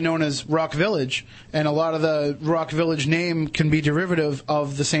the area known as Rock Village. And a lot of the Rock Village name can be derivative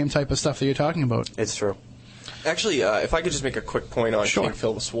of the same type of stuff that you're talking about. It's true. Actually, if I could just make a quick point on King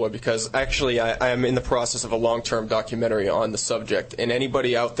Philip's War, because actually I am in the process of a long-term documentary on the subject, and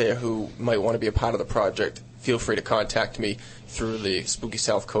anybody out there who might want to be a part of the project, feel free to contact me through the Spooky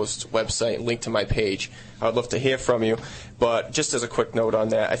South Coast website, link to my page. I would love to hear from you. But just as a quick note on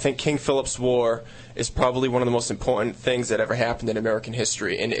that, I think King Philip's War is probably one of the most important things that ever happened in American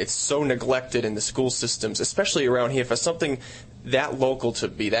history, and it's so neglected in the school systems, especially around here. For something that local to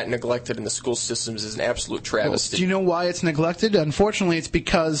be that neglected in the school systems is an absolute travesty. Well, do you know why it's neglected? Unfortunately, it's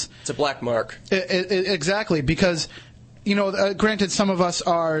because... It's a black mark. Exactly, because granted, some of us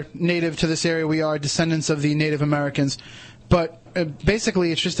are native to this area. We are descendants of the Native Americans. But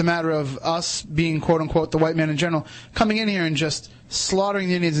basically, it's just a matter of us being, quote-unquote, the white man in general, coming in here and just slaughtering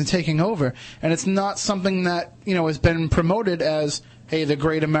the Indians and taking over. And it's not something that, has been promoted as, hey, the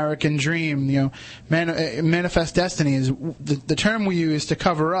great American dream, manifest destiny is the term we use to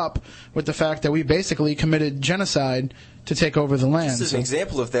cover up with the fact that we basically committed genocide to take over the land. This is an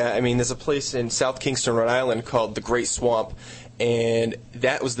example of that. I mean, there's a place in South Kingston, Rhode Island called the Great Swamp, and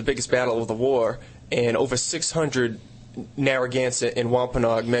that was the biggest battle of the war, and over 600 Narragansett and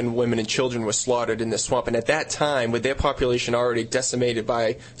Wampanoag men, women, and children were slaughtered in the swamp. And at that time, with their population already decimated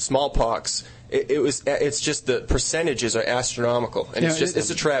by smallpox, it's just the percentages are astronomical, and it's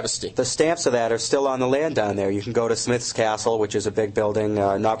a travesty. The stamps of that are still on the land down there. You can go to Smith's Castle, which is a big building,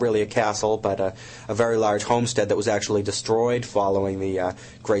 not really a castle, but a very large homestead that was actually destroyed following the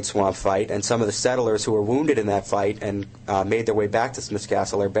Great Swamp fight. And some of the settlers who were wounded in that fight and made their way back to Smith's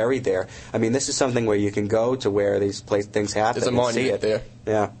Castle are buried there. I mean, this is something where you can go to where these things happen. There's a monument there.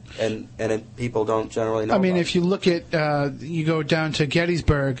 Yeah, and people don't generally know. I mean, about if you look at, you go down to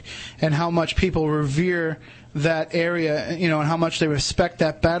Gettysburg and how much people revere that area, and how much they respect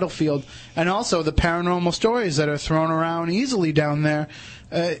that battlefield, and also the paranormal stories that are thrown around easily down there,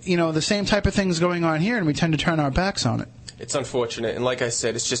 the same type of things going on here, and we tend to turn our backs on it. It's unfortunate, and like I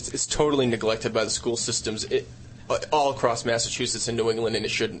said, it's totally neglected by the school systems. All across Massachusetts and New England, and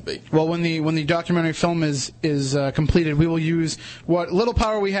it shouldn't be. Well, when the documentary film is completed, we will use what little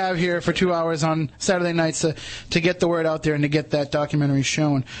power we have here for 2 hours on Saturday nights to get the word out there and to get that documentary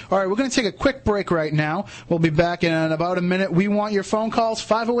shown. All right, we're going to take a quick break right now. We'll be back in about a minute. We want your phone calls,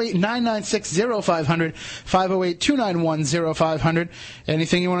 508-996-0500, 508-291-0500.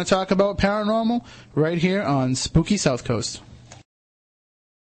 Anything you want to talk about paranormal, right here on Spooky South Coast.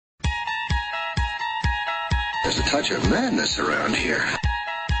 There's a touch of madness around here.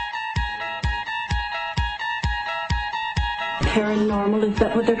 Paranormal, is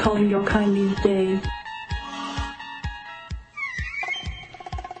that what they're calling your kind these days?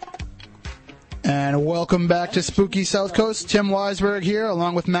 And welcome back to Spooky South Coast. Tim Weisberg here,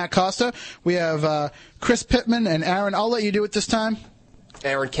 along with Matt Costa. We have Chris Pittman and Aaron. I'll let you do it this time.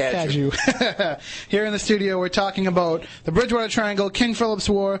 Aaron Cadju. Here in the studio, we're talking about the Bridgewater Triangle, King Philip's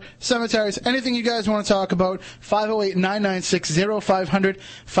War, cemeteries, anything you guys want to talk about. 508-996-0500,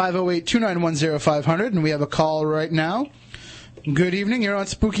 508-291-0500, and we have a call right now. Good evening. You're on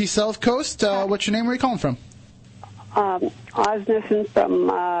Spooky South Coast. What's your name? Where are you calling from? Osnison from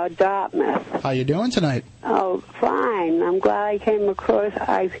Dartmouth. How you doing tonight? Oh, fine. I'm glad I came across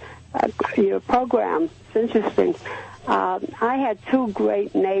your program. It's interesting. I had two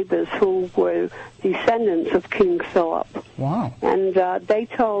great neighbors who were descendants of King Philip. Wow. And they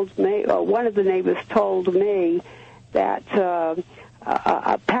told me, or one of the neighbors told me, that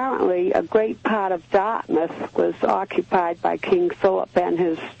apparently a great part of Dartmouth was occupied by King Philip and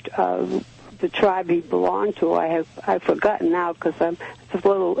his the tribe he belonged to. I've forgotten now because it's a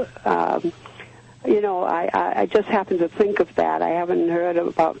little... I just happened to think of that. I haven't heard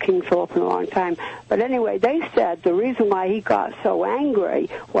about King Philip in a long time. But anyway, they said the reason why he got so angry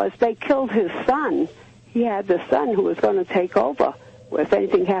was they killed his son. He had the son who was going to take over if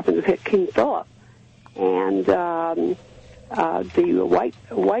anything happened to hit King Philip. And the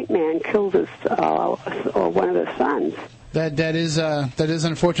white man killed his one of his sons. That is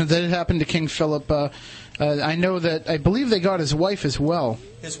unfortunate. That had happened to King Philip. I believe they got his wife as well.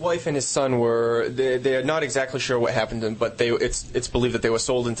 His wife and his son they're not exactly sure what happened to them, but it's believed that they were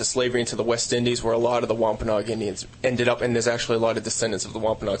sold into slavery into the West Indies, where a lot of the Wampanoag Indians ended up, and there's actually a lot of descendants of the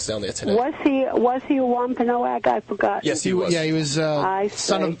Wampanoags down there today. Was he a Wampanoag? I forgot. Yes, he was. Yeah, he was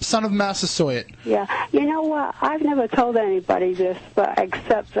son of Massasoit. Yeah. You know what? I've never told anybody this,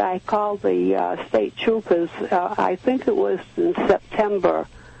 except I called the state troopers. I think it was in September.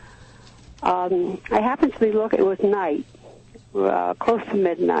 I happened to be looking. It was night, close to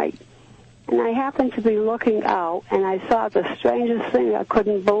midnight, and I happened to be looking out, and I saw the strangest thing. I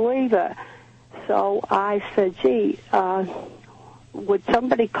couldn't believe it. So I said, "Gee, would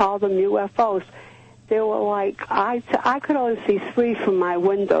somebody call them UFOs?" They were like, I could only see 3 from my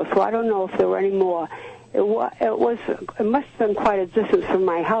window, so I don't know if there were any more. It must have been quite a distance from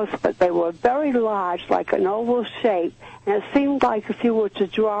my house, but they were very large, like an oval shape, and it seemed like if you were to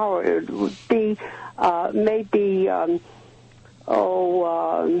draw it, it would be maybe about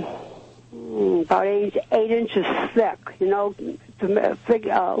 8 inches thick.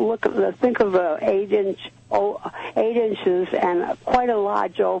 Think of 8 inches and quite a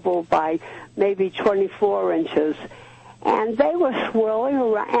large oval by maybe 24 inches. And they were swirling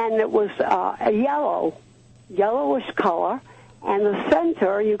around, and it was yellow. yellowish color, and the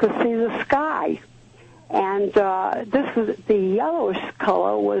center you could see the sky. And the yellowish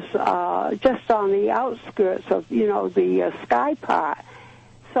color was just on the outskirts of, the sky part.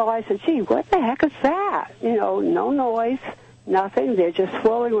 So I said, gee, what the heck is that? No noise, nothing. They're just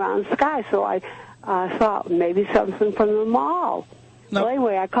swirling around the sky. So I thought maybe something from the mall. No. Well,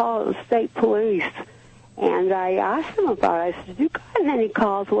 anyway, I called the state police, and I asked them about it. I said, have you gotten any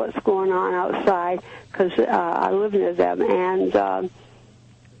calls what's going on outside? Because I live near them. And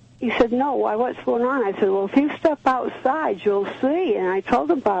he said, no, why, what's going on? I said, well, if you step outside, you'll see. And I told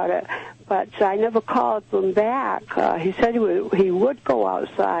him about it, but I never called them back. He said he would go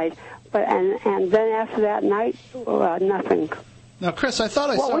outside, but and then after that night, nothing. Now, Chris, I thought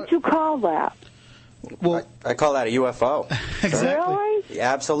I saw... What would you call that? Well, I call that a UFO. Exactly. Really?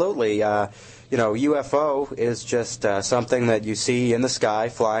 Yeah, absolutely. UFO is just something that you see in the sky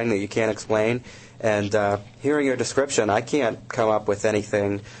flying that you can't explain. And hearing your description, I can't come up with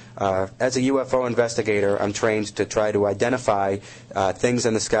anything. As a UFO investigator, I'm trained to try to identify things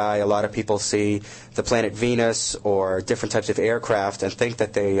in the sky. A lot of people see the planet Venus or different types of aircraft and think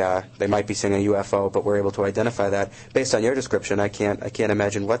that they might be seeing a UFO, but we're able to identify that. Based on your description, I can't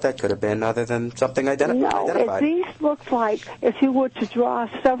imagine what that could have been other than something identified. No, these look like if you were to draw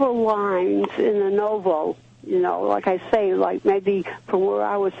several lines in a novo, like I say, like maybe from where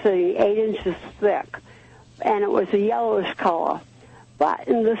I was sitting, 8 inches thick, and it was a yellowish color. But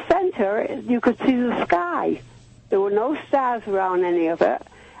in the center, you could see the sky. There were no stars around any of it,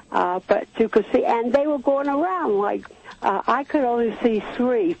 but you could see, and they were going around. Like, I could only see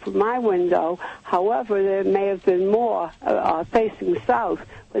 3 from my window. However, there may have been more facing south.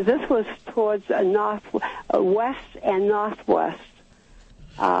 But this was towards west and northwest.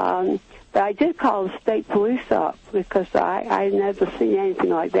 But I did call the state police up because I never seen anything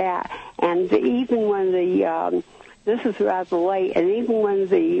like that. And even when this is rather late, and even when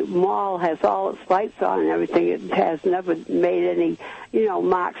the mall has all its lights on and everything, it has never made any,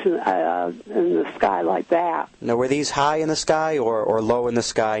 marks in the sky like that. Now, were these high in the sky or low in the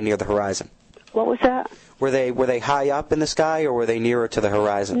sky near the horizon? What was that? Were they high up in the sky or were they nearer to the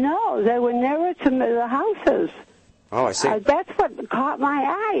horizon? No, they were nearer to the houses. Oh, I see. That's what caught my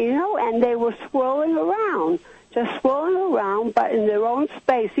eye, and they were swirling around, just swirling around, but in their own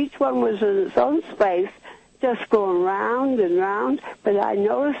space. Each one was in its own space, just going round and round. But I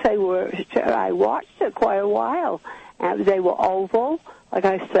noticed I watched it quite a while, and they were oval, like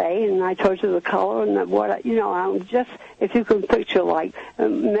I say, and I told you the color and I'm just, if you can picture, like, it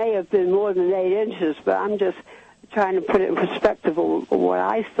may have been more than 8 inches, but I'm just trying to put it in perspective of what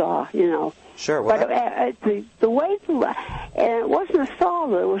I saw, Sure. Well, but the way, and it wasn't a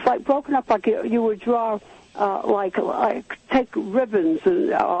solid. It was like broken up, like you would draw, like take ribbons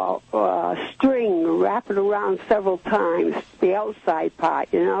and string, wrap it around several times, the outside part,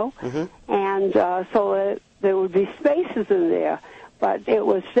 Mm-hmm. And so there would be spaces in there. But it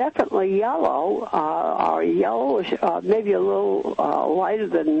was definitely yellow, or yellowish, maybe a little lighter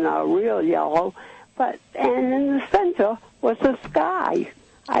than real yellow. And in the center was the sky.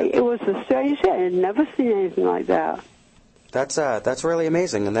 It was the strangest thing. I had never seen anything like that. That's really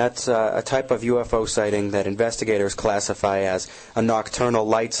amazing, and that's a type of UFO sighting that investigators classify as a nocturnal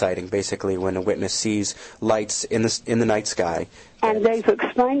light sighting. Basically, when a witness sees lights in the night sky. And they've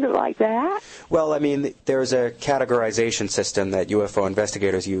explained it like that? Well, I mean, there's a categorization system that UFO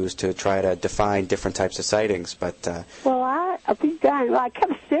investigators use to try to define different types of sightings, but... Well, I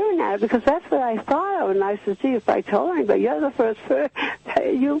kept staring at it because that's what I thought of, and I said, gee, if I told anybody, you're the first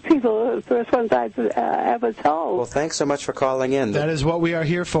you people are the first ones I've ever told. Well, thanks so much for calling in. That is what we are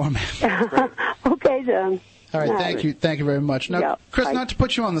here for, ma'am. Okay, then. All right, thank you very much. Now, Chris, not to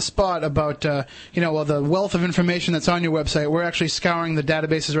put you on the spot about the wealth of information that's on your website. We're actually scouring the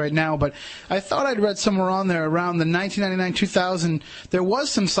databases right now, but I thought I'd read somewhere on there around the 1999-2000 there was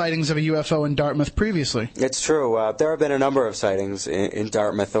some sightings of a UFO in Dartmouth previously. It's true. There have been a number of sightings in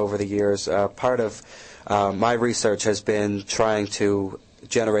Dartmouth over the years. Part of my research has been trying to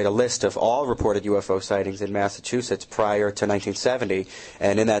generate a list of all reported UFO sightings in Massachusetts prior to 1970,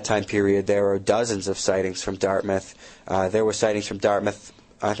 and in that time period there were dozens of sightings from Dartmouth. There were sightings from Dartmouth,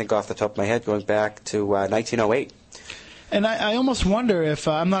 I think off the top of my head, going back to 1908. And I almost wonder if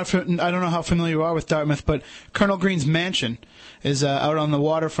I don't know how familiar you are with Dartmouth, but Colonel Green's mansion is out on the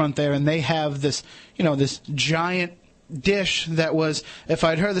waterfront there, and they have this this giant dish that was, if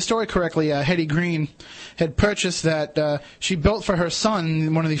I'd heard the story correctly, Hetty Green had purchased that she built for her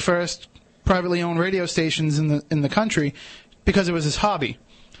son, one of the first privately owned radio stations in the country, because it was his hobby.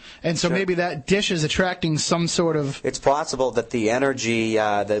 And so maybe that dish is attracting some sort of... It's possible that the energy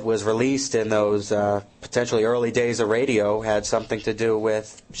that was released in those potentially early days of radio had something to do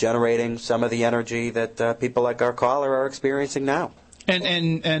with generating some of the energy that people like our caller are experiencing now.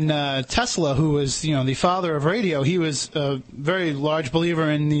 And Tesla, who was the father of radio, he was a very large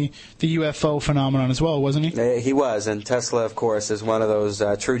believer in the UFO phenomenon as well, wasn't he? He was, and Tesla, of course, is one of those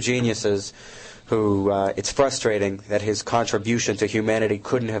true geniuses who it's frustrating that his contribution to humanity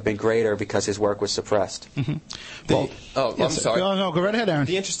couldn't have been greater because his work was suppressed. I'm sorry. No, go right ahead, Aaron.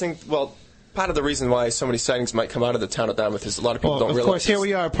 The interesting, part of the reason why so many sightings might come out of the town of Dartmouth is a lot of people don't realize. Of course, here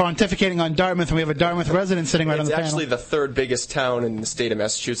we are pontificating on Dartmouth, and we have a Dartmouth resident sitting right on the panel. It's actually the third biggest town in the state of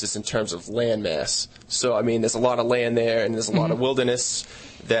Massachusetts in terms of land mass. So, I mean, there's a lot of land there, and there's a lot of wilderness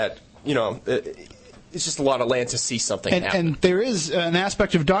that, it's just a lot of land to see something happen. And there is an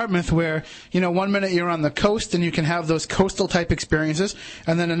aspect of Dartmouth where, 1 minute you're on the coast and you can have those coastal type experiences,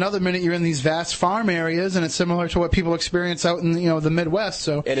 and then another minute you're in these vast farm areas, and it's similar to what people experience out in the Midwest.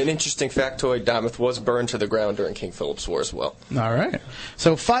 So. And an interesting factoid, Dartmouth was burned to the ground during King Philip's War as well. All right.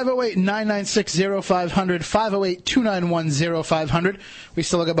 So 508-996-0500, 508-291-0500. We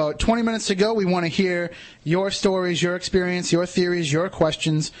still have about 20 minutes to go. We want to hear your stories, your experience, your theories, your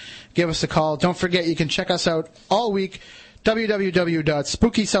questions. Give us a call. Don't forget, you can check us out all week,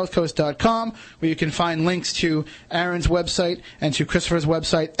 www.spookysouthcoast.com, where you can find links to Aaron's website and to Christopher's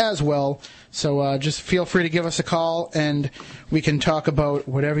website as well. So just feel free to give us a call, and we can talk about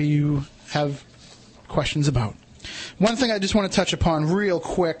whatever you have questions about. One thing I just want to touch upon real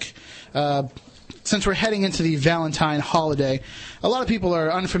quick, since we're heading into the Valentine holiday, a lot of people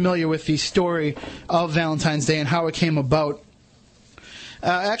are unfamiliar with the story of Valentine's Day and how it came about.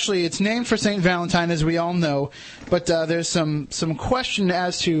 Actually, it's named for St. Valentine, as we all know, but there's some question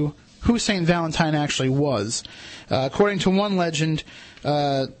as to who St. Valentine actually was. According to one legend,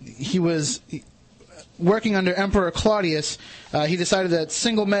 he was working under Emperor Claudius. He decided that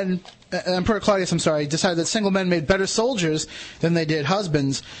Emperor Claudius, decided that single men made better soldiers than they did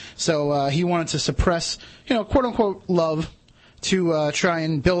husbands. So he wanted to suppress, quote-unquote, love to try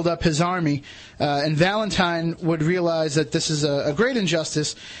and build up his army. And Valentine would realize that this is a great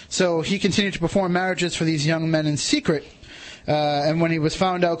injustice, so he continued to perform marriages for these young men in secret. And when he was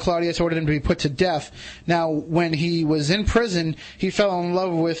found out, Claudius ordered him to be put to death. Now, when he was in prison, he fell in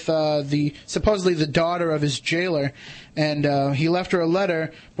love with supposedly the daughter of his jailer, and he left her a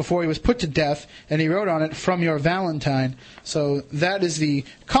letter before he was put to death, and he wrote on it, "From your Valentine." So that is the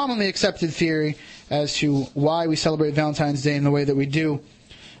commonly accepted theory as to why we celebrate Valentine's Day in the way that we do.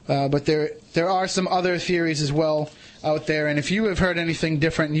 But there are some other theories as well out there, and if you have heard anything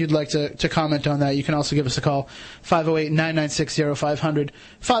different and you'd like to comment on that, you can also give us a call, 508-996-0500,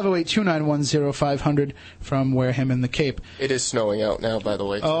 508-291-0500 from Wareham in the Cape. It is snowing out now, by the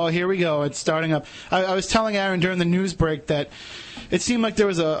way. Oh, here we go. It's starting up. I was telling Aaron during the news break that it seemed like there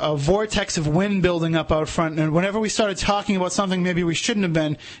was a vortex of wind building up out front, and whenever we started talking about something maybe we shouldn't have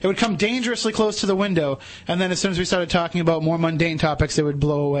been, it would come dangerously close to the window, and then as soon as we started talking about more mundane topics, it would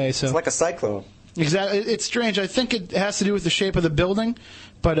blow away. So it's like a cyclone. Exactly. It's strange. I think it has to do with the shape of the building,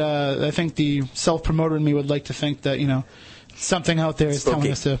 but I think the self-promoter in me would like to think that, something out there is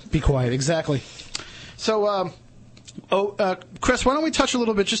telling us to be quiet. Exactly. So, Chris, why don't we touch a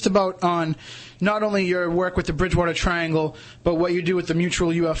little bit just about on not only your work with the Bridgewater Triangle, but what you do with the Mutual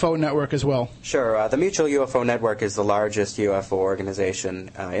UFO Network as well? Sure. The Mutual UFO Network is the largest UFO organization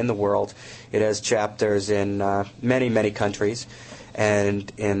in the world. It has chapters in many, many countries. And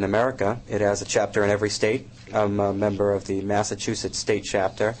in America, it has a chapter in every state. I'm a member of the Massachusetts state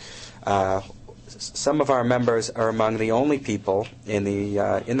chapter. Some of our members are among the only people in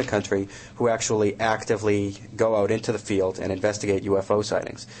the country who actually actively go out into the field and investigate UFO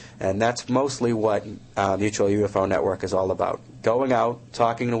sightings. And that's mostly what Mutual UFO Network is all about. Going out,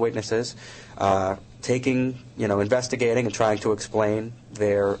 talking to witnesses, investigating and trying to explain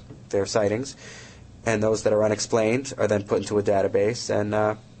their sightings. And those that are unexplained are then put into a database,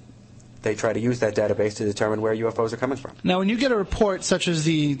 and they try to use that database to determine where UFOs are coming from. Now, when you get a report such as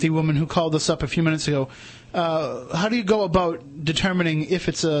the woman who called us up a few minutes ago, how do you go about determining if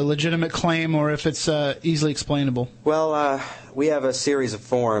it's a legitimate claim or if it's easily explainable? Well, we have a series of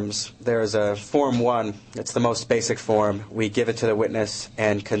forms. There's a Form 1. It's the most basic form. We give it to the witness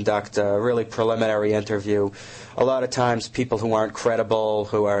and conduct a really preliminary interview. A lot of times people who aren't credible,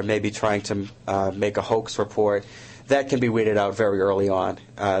 who are maybe trying to make a hoax report, that can be weeded out very early on.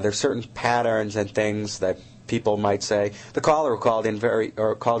 There's certain patterns and things that people might say. The caller who called in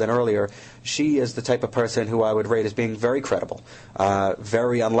earlier, she is the type of person who I would rate as being very credible.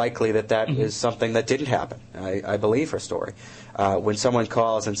 Very unlikely that is something that didn't happen. I believe her story. When someone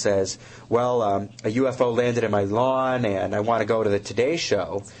calls and says, well, a UFO landed in my lawn and I want to go to the Today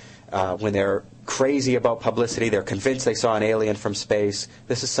Show, when they're crazy about publicity, they're convinced they saw an alien from space,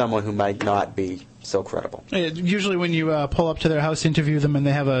 this is someone who might not be so credible. Usually when you pull up to their house, interview them, and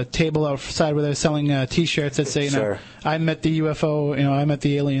they have a table outside where they're selling T-shirts that say, Sure. I met the UFO, I met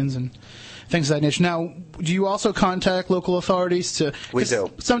the aliens, and things of that nature. Now, do you also contact local authorities? We do.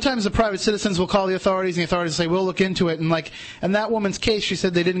 Sometimes the private citizens will call the authorities, and the authorities will say, we'll look into it. And in that woman's case, she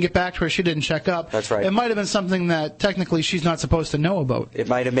said they didn't get back to her. She didn't check up. That's right. It might have been something that technically she's not supposed to know about. It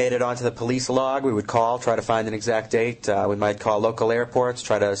might have made it onto the police log. We would call, try to find an exact date. We might call local airports,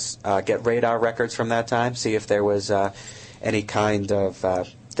 try to get radar records from that time, see if there was any kind of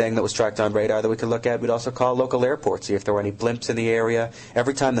thing that was tracked on radar that we could look at. We'd also call local airports, see if there were any blimps in the area.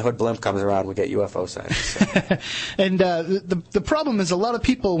 Every time the hood blimp comes around, we get UFO sightings. So. And the problem is a lot of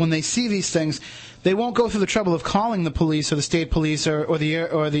people, when they see these things, they won't go through the trouble of calling the police or the state police or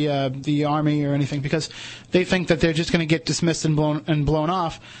the army or anything, because they think that they're just going to get dismissed and blown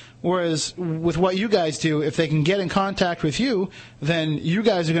off. Whereas with what you guys do, if they can get in contact with you, then you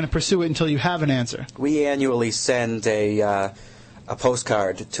guys are going to pursue it until you have an answer. We annually send a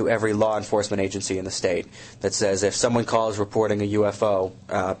postcard to every law enforcement agency in the state that says if someone calls reporting a UFO,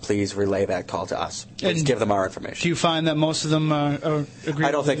 please relay that call to us. Please give them our information. Do you find that most of them agree?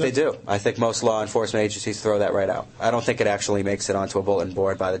 I don't think they do. I think most law enforcement agencies throw that right out. I don't think it actually makes it onto a bulletin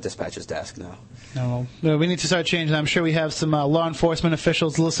board by the dispatcher's desk, no. No, we need to start changing that. I'm sure we have some law enforcement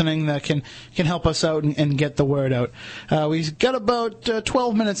officials listening that can help us out and get the word out. We've got about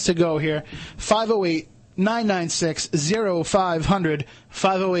 12 minutes to go here. 508-996-0500,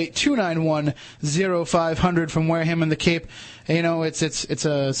 508-291-0500 from Wareham and the Cape. It's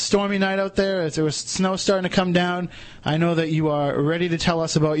a stormy night out there. There was snow starting to come down. I know that you are ready to tell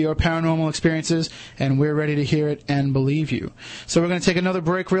us about your paranormal experiences, and we're ready to hear it and believe you. So we're going to take another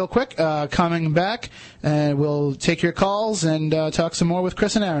break real quick. Coming back, and we'll take your calls and talk some more with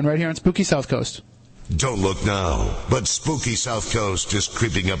Chris and Aaron right here on Spooky South Coast. Don't look now, but Spooky South Coast is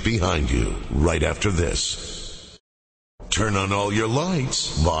creeping up behind you right after this. Turn on all your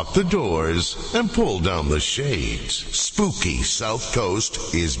lights, lock the doors, and pull down the shades. Spooky South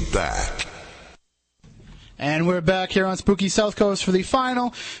Coast is back. And we're back here on Spooky South Coast for the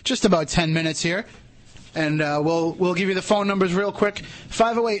final, just about 10 minutes here. And we'll give you the phone numbers real quick.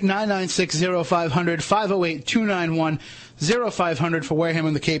 508-996-0500, 508-291-0500 for Wareham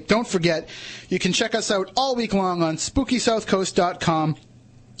and the Cape. Don't forget, you can check us out all week long on SpookySouthCoast.com.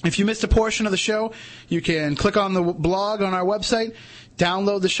 If you missed a portion of the show, you can click on the blog on our website,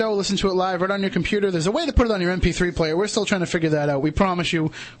 download the show, listen to it live right on your computer. There's a way to put it on your MP3 player. We're still trying to figure that out. We promise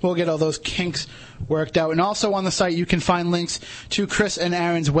you we'll get all those kinks worked out. And also on the site, you can find links to Chris and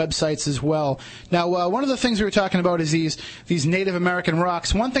Aaron's websites as well. Now, one of the things we were talking about is these Native American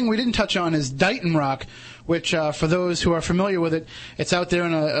rocks. One thing we didn't touch on is Dighton Rock, which, for those who are familiar with it, it's out there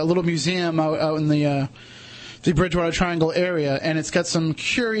in a little museum out in the Bridgewater Triangle area, and it's got some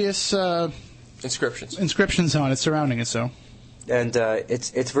curious inscriptions on it surrounding it. So. And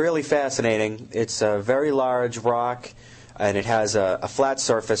it's really fascinating. It's a very large rock, and it has a flat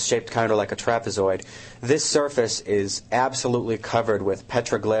surface shaped kind of like a trapezoid. This surface is absolutely covered with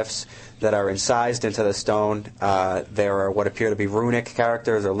petroglyphs that are incised into the stone. There are what appear to be runic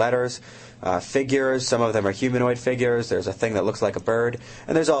characters or letters, figures. Some of them are humanoid figures. There's a thing that looks like a bird,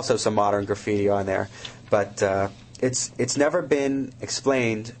 and there's also some modern graffiti on there. But it's never been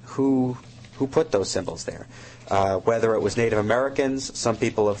explained who put those symbols there. Whether it was Native Americans, some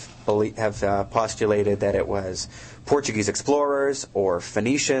people have postulated that it was Portuguese explorers or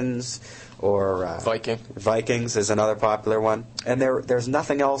Phoenicians or Vikings is another popular one. And there's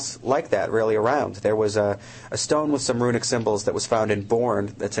nothing else like that really around. There was a stone with some runic symbols that was found in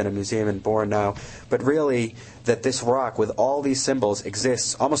Bourne, that's in a museum in Bourne now. But really, that this rock with all these symbols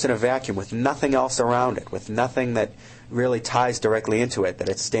exists almost in a vacuum with nothing else around it, with nothing that really ties directly into it, that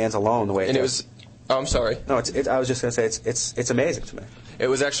it stands alone the way it does. Oh, I'm sorry. No, I was just going to say it's amazing to me. It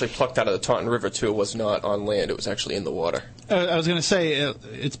was actually plucked out of the Taunton River, too. It was not on land. It was actually in the water. I was going to say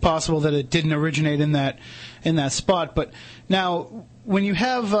it's possible that it didn't originate in that spot. But now, when you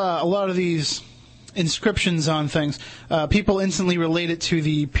have a lot of these inscriptions on things, people instantly relate it to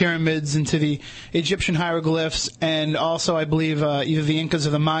the pyramids and to the Egyptian hieroglyphs. And also, I believe, either the Incas or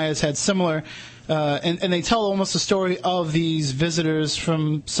the Mayas had similar... and they tell almost a story of these visitors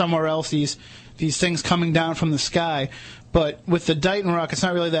from somewhere else, these things coming down from the sky. But with the Dighton Rock, it's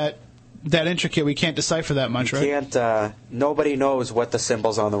not really that that intricate. We can't decipher that much, right? You can't. Nobody knows what the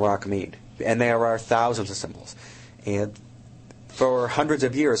symbols on the rock mean, and there are thousands of symbols. And for hundreds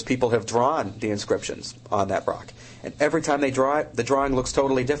of years, people have drawn the inscriptions on that rock, and every time they draw it, the drawing looks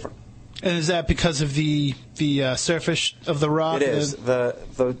totally different. And is that because of the surface of the rock? It is.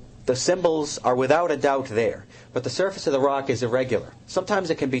 The symbols are without a doubt there, but the surface of the rock is irregular. Sometimes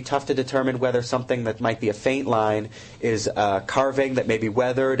it can be tough to determine whether something that might be a faint line is carving that may be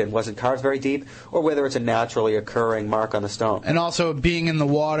weathered and wasn't carved very deep, or whether it's a naturally occurring mark on the stone. And also, being in the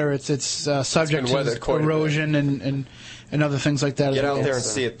water, it's subject to erosion and other things like that. Get out there and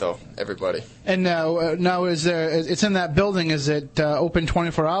see it, though, everybody. And now is there? It's in that building. Is it open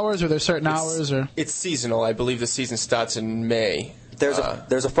 24 hours, or there's certain hours? Or it's seasonal. I believe the season starts in May.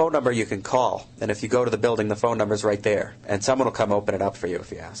 There's a phone number you can call, and if you go to the building, the phone number's right there, and someone will come open it up for you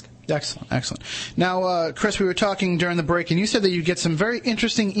if you ask. Excellent, excellent. Now, Chris, we were talking during the break, and you said that you get some very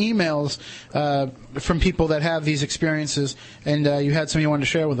interesting emails from people that have these experiences, and you had some you wanted to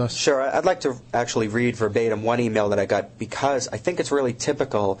share with us. Sure. I'd like to actually read verbatim one email that I got, because I think it's really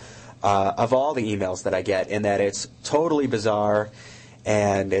typical of all the emails that I get, in that it's totally bizarre,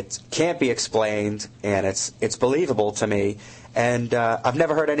 and it can't be explained, and it's believable to me. And I've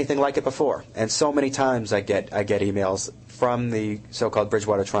never heard anything like it before. And so many times I get emails from the so-called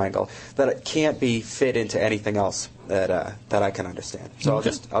Bridgewater Triangle that it can't be fit into anything else that I can understand. So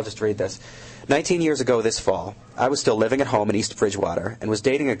okay. I'll just read this. 19 years ago this fall, I was still living at home in East Bridgewater and was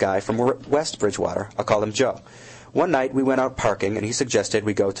dating a guy from West Bridgewater. I'll call him Joe. One night we went out parking, and he suggested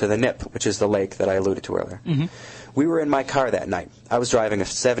we go to the Nip, which is the lake that I alluded to earlier. Mm-hmm. We were in my car that night. I was driving a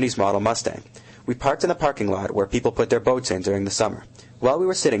 70s model Mustang. We parked in the parking lot where people put their boats in during the summer. While we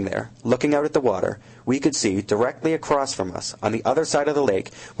were sitting there, looking out at the water, we could see, directly across from us, on the other side of the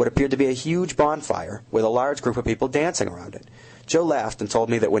lake, what appeared to be a huge bonfire with a large group of people dancing around it. Joe laughed and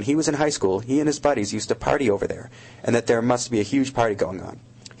told me that when he was in high school, he and his buddies used to party over there, and that there must be a huge party going on.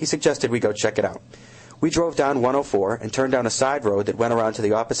 He suggested we go check it out. We drove down 104 and turned down a side road that went around to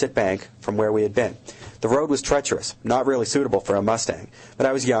the opposite bank from where we had been. The road was treacherous, not really suitable for a Mustang, but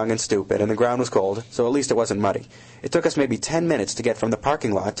I was young and stupid, and the ground was cold, so at least it wasn't muddy. It took us maybe 10 minutes to get from the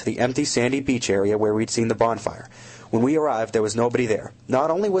parking lot to the empty sandy beach area where we'd seen the bonfire. When we arrived, there was nobody there.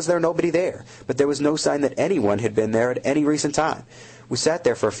 Not only was there nobody there, but there was no sign that anyone had been there at any recent time. We sat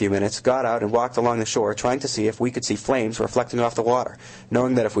there for a few minutes, got out, and walked along the shore, trying to see if we could see flames reflecting off the water,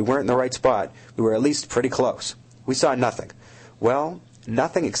 knowing that if we weren't in the right spot, we were at least pretty close. We saw nothing. Well,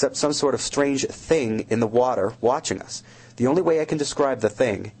 nothing except some sort of strange thing in the water watching us. The only way I can describe the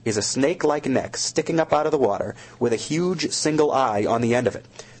thing is a snake-like neck sticking up out of the water with a huge single eye on the end of it.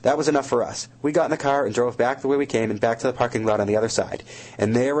 That was enough for us. We got in the car and drove back the way we came and back to the parking lot on the other side.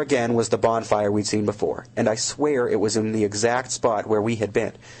 And there again was the bonfire we'd seen before. And I swear it was in the exact spot where we had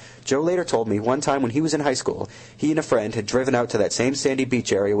been. Joe later told me one time when he was in high school, he and a friend had driven out to that same sandy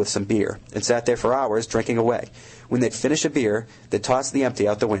beach area with some beer and sat there for hours drinking away. When they'd finished a beer, they'd tossed the empty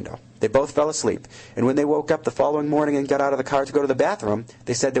out the window. They both fell asleep, and when they woke up the following morning and got out of the car to go to the bathroom,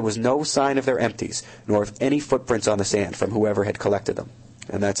 they said there was no sign of their empties, nor of any footprints on the sand from whoever had collected them.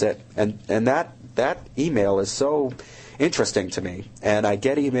 And that's it. And that email is so interesting to me. And I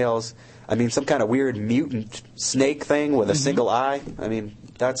get emails, I mean, some kind of weird mutant snake thing with a single eye. I mean,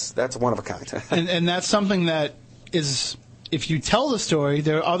 that's one of a kind. and that's something that is, if you tell the story,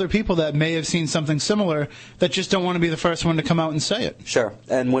 there are other people that may have seen something similar that just don't want to be the first one to come out and say it. Sure.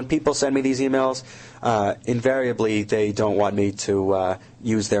 And when people send me these emails, invariably they don't want me to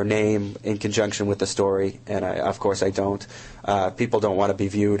use their name in conjunction with the story, and of course I don't. People don't want to be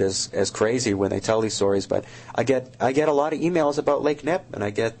viewed as crazy when they tell these stories, but I get a lot of emails about Lake Nip, and I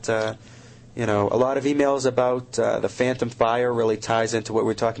get a lot of emails about the Phantom Fire. Really ties into what we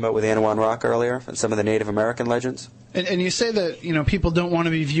were talking about with Anawan Rock earlier and some of the Native American legends. And you say that people don't want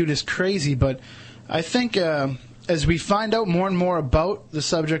to be viewed as crazy, but I think as we find out more and more about the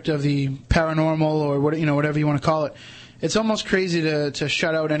subject of the paranormal or whatever you want to call it, it's almost crazy to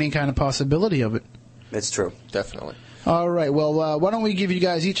shut out any kind of possibility of it. It's true, definitely. All right, well, why don't we give you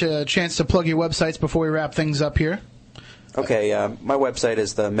guys each a chance to plug your websites before we wrap things up here? Okay, my website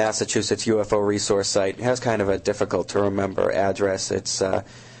is the Massachusetts UFO Resource Site. It has kind of a difficult-to-remember address. It's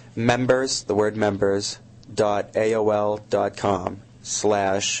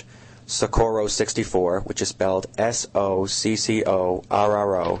members.aol.com/Socorro64, which is spelled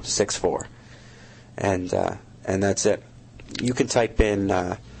SOCCORRO64. And that's it. You can type in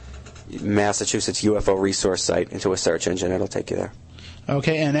Massachusetts UFO Resource Site into a search engine. It'll take you there.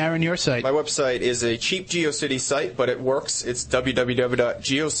 Okay, and Aaron, your site? My website is a cheap GeoCities site, but it works. It's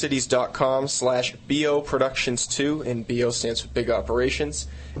www.geocities.com/BO-Productions2, and BO stands for Big Operations.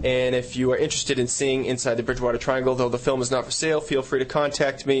 And if you are interested in seeing inside the Bridgewater Triangle, though the film is not for sale, feel free to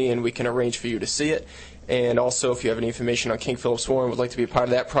contact me, and we can arrange for you to see it. And also, if you have any information on King Philip's War and would like to be a part of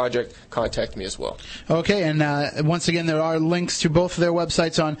that project, contact me as well. Okay, and once again, there are links to both of their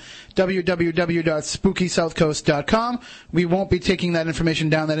websites on www.spookysouthcoast.com. We won't be taking that information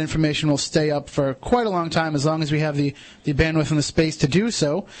down. That information will stay up for quite a long time, as long as we have the bandwidth and the space to do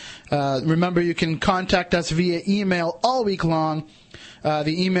so. Remember, you can contact us via email all week long.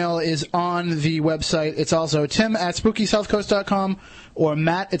 The email is on the website. It's also tim@spookysouthcoast.com or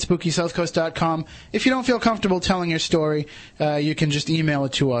matt@spookysouthcoast.com. If you don't feel comfortable telling your story, you can just email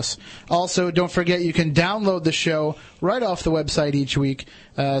it to us. Also, don't forget you can download the show right off the website each week,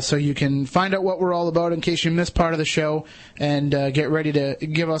 so you can find out what we're all about in case you miss part of the show, and get ready to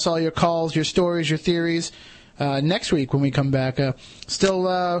give us all your calls, your stories, your theories. Next week when we come back. Still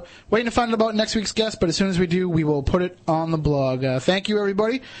waiting to find out about next week's guest, but as soon as we do, we will put it on the blog. Thank you,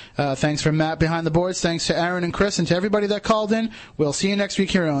 everybody. Thanks for Matt behind the boards. Thanks to Aaron and Chris, and to everybody that called in. We'll see you next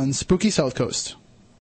week here on Spooky South Coast.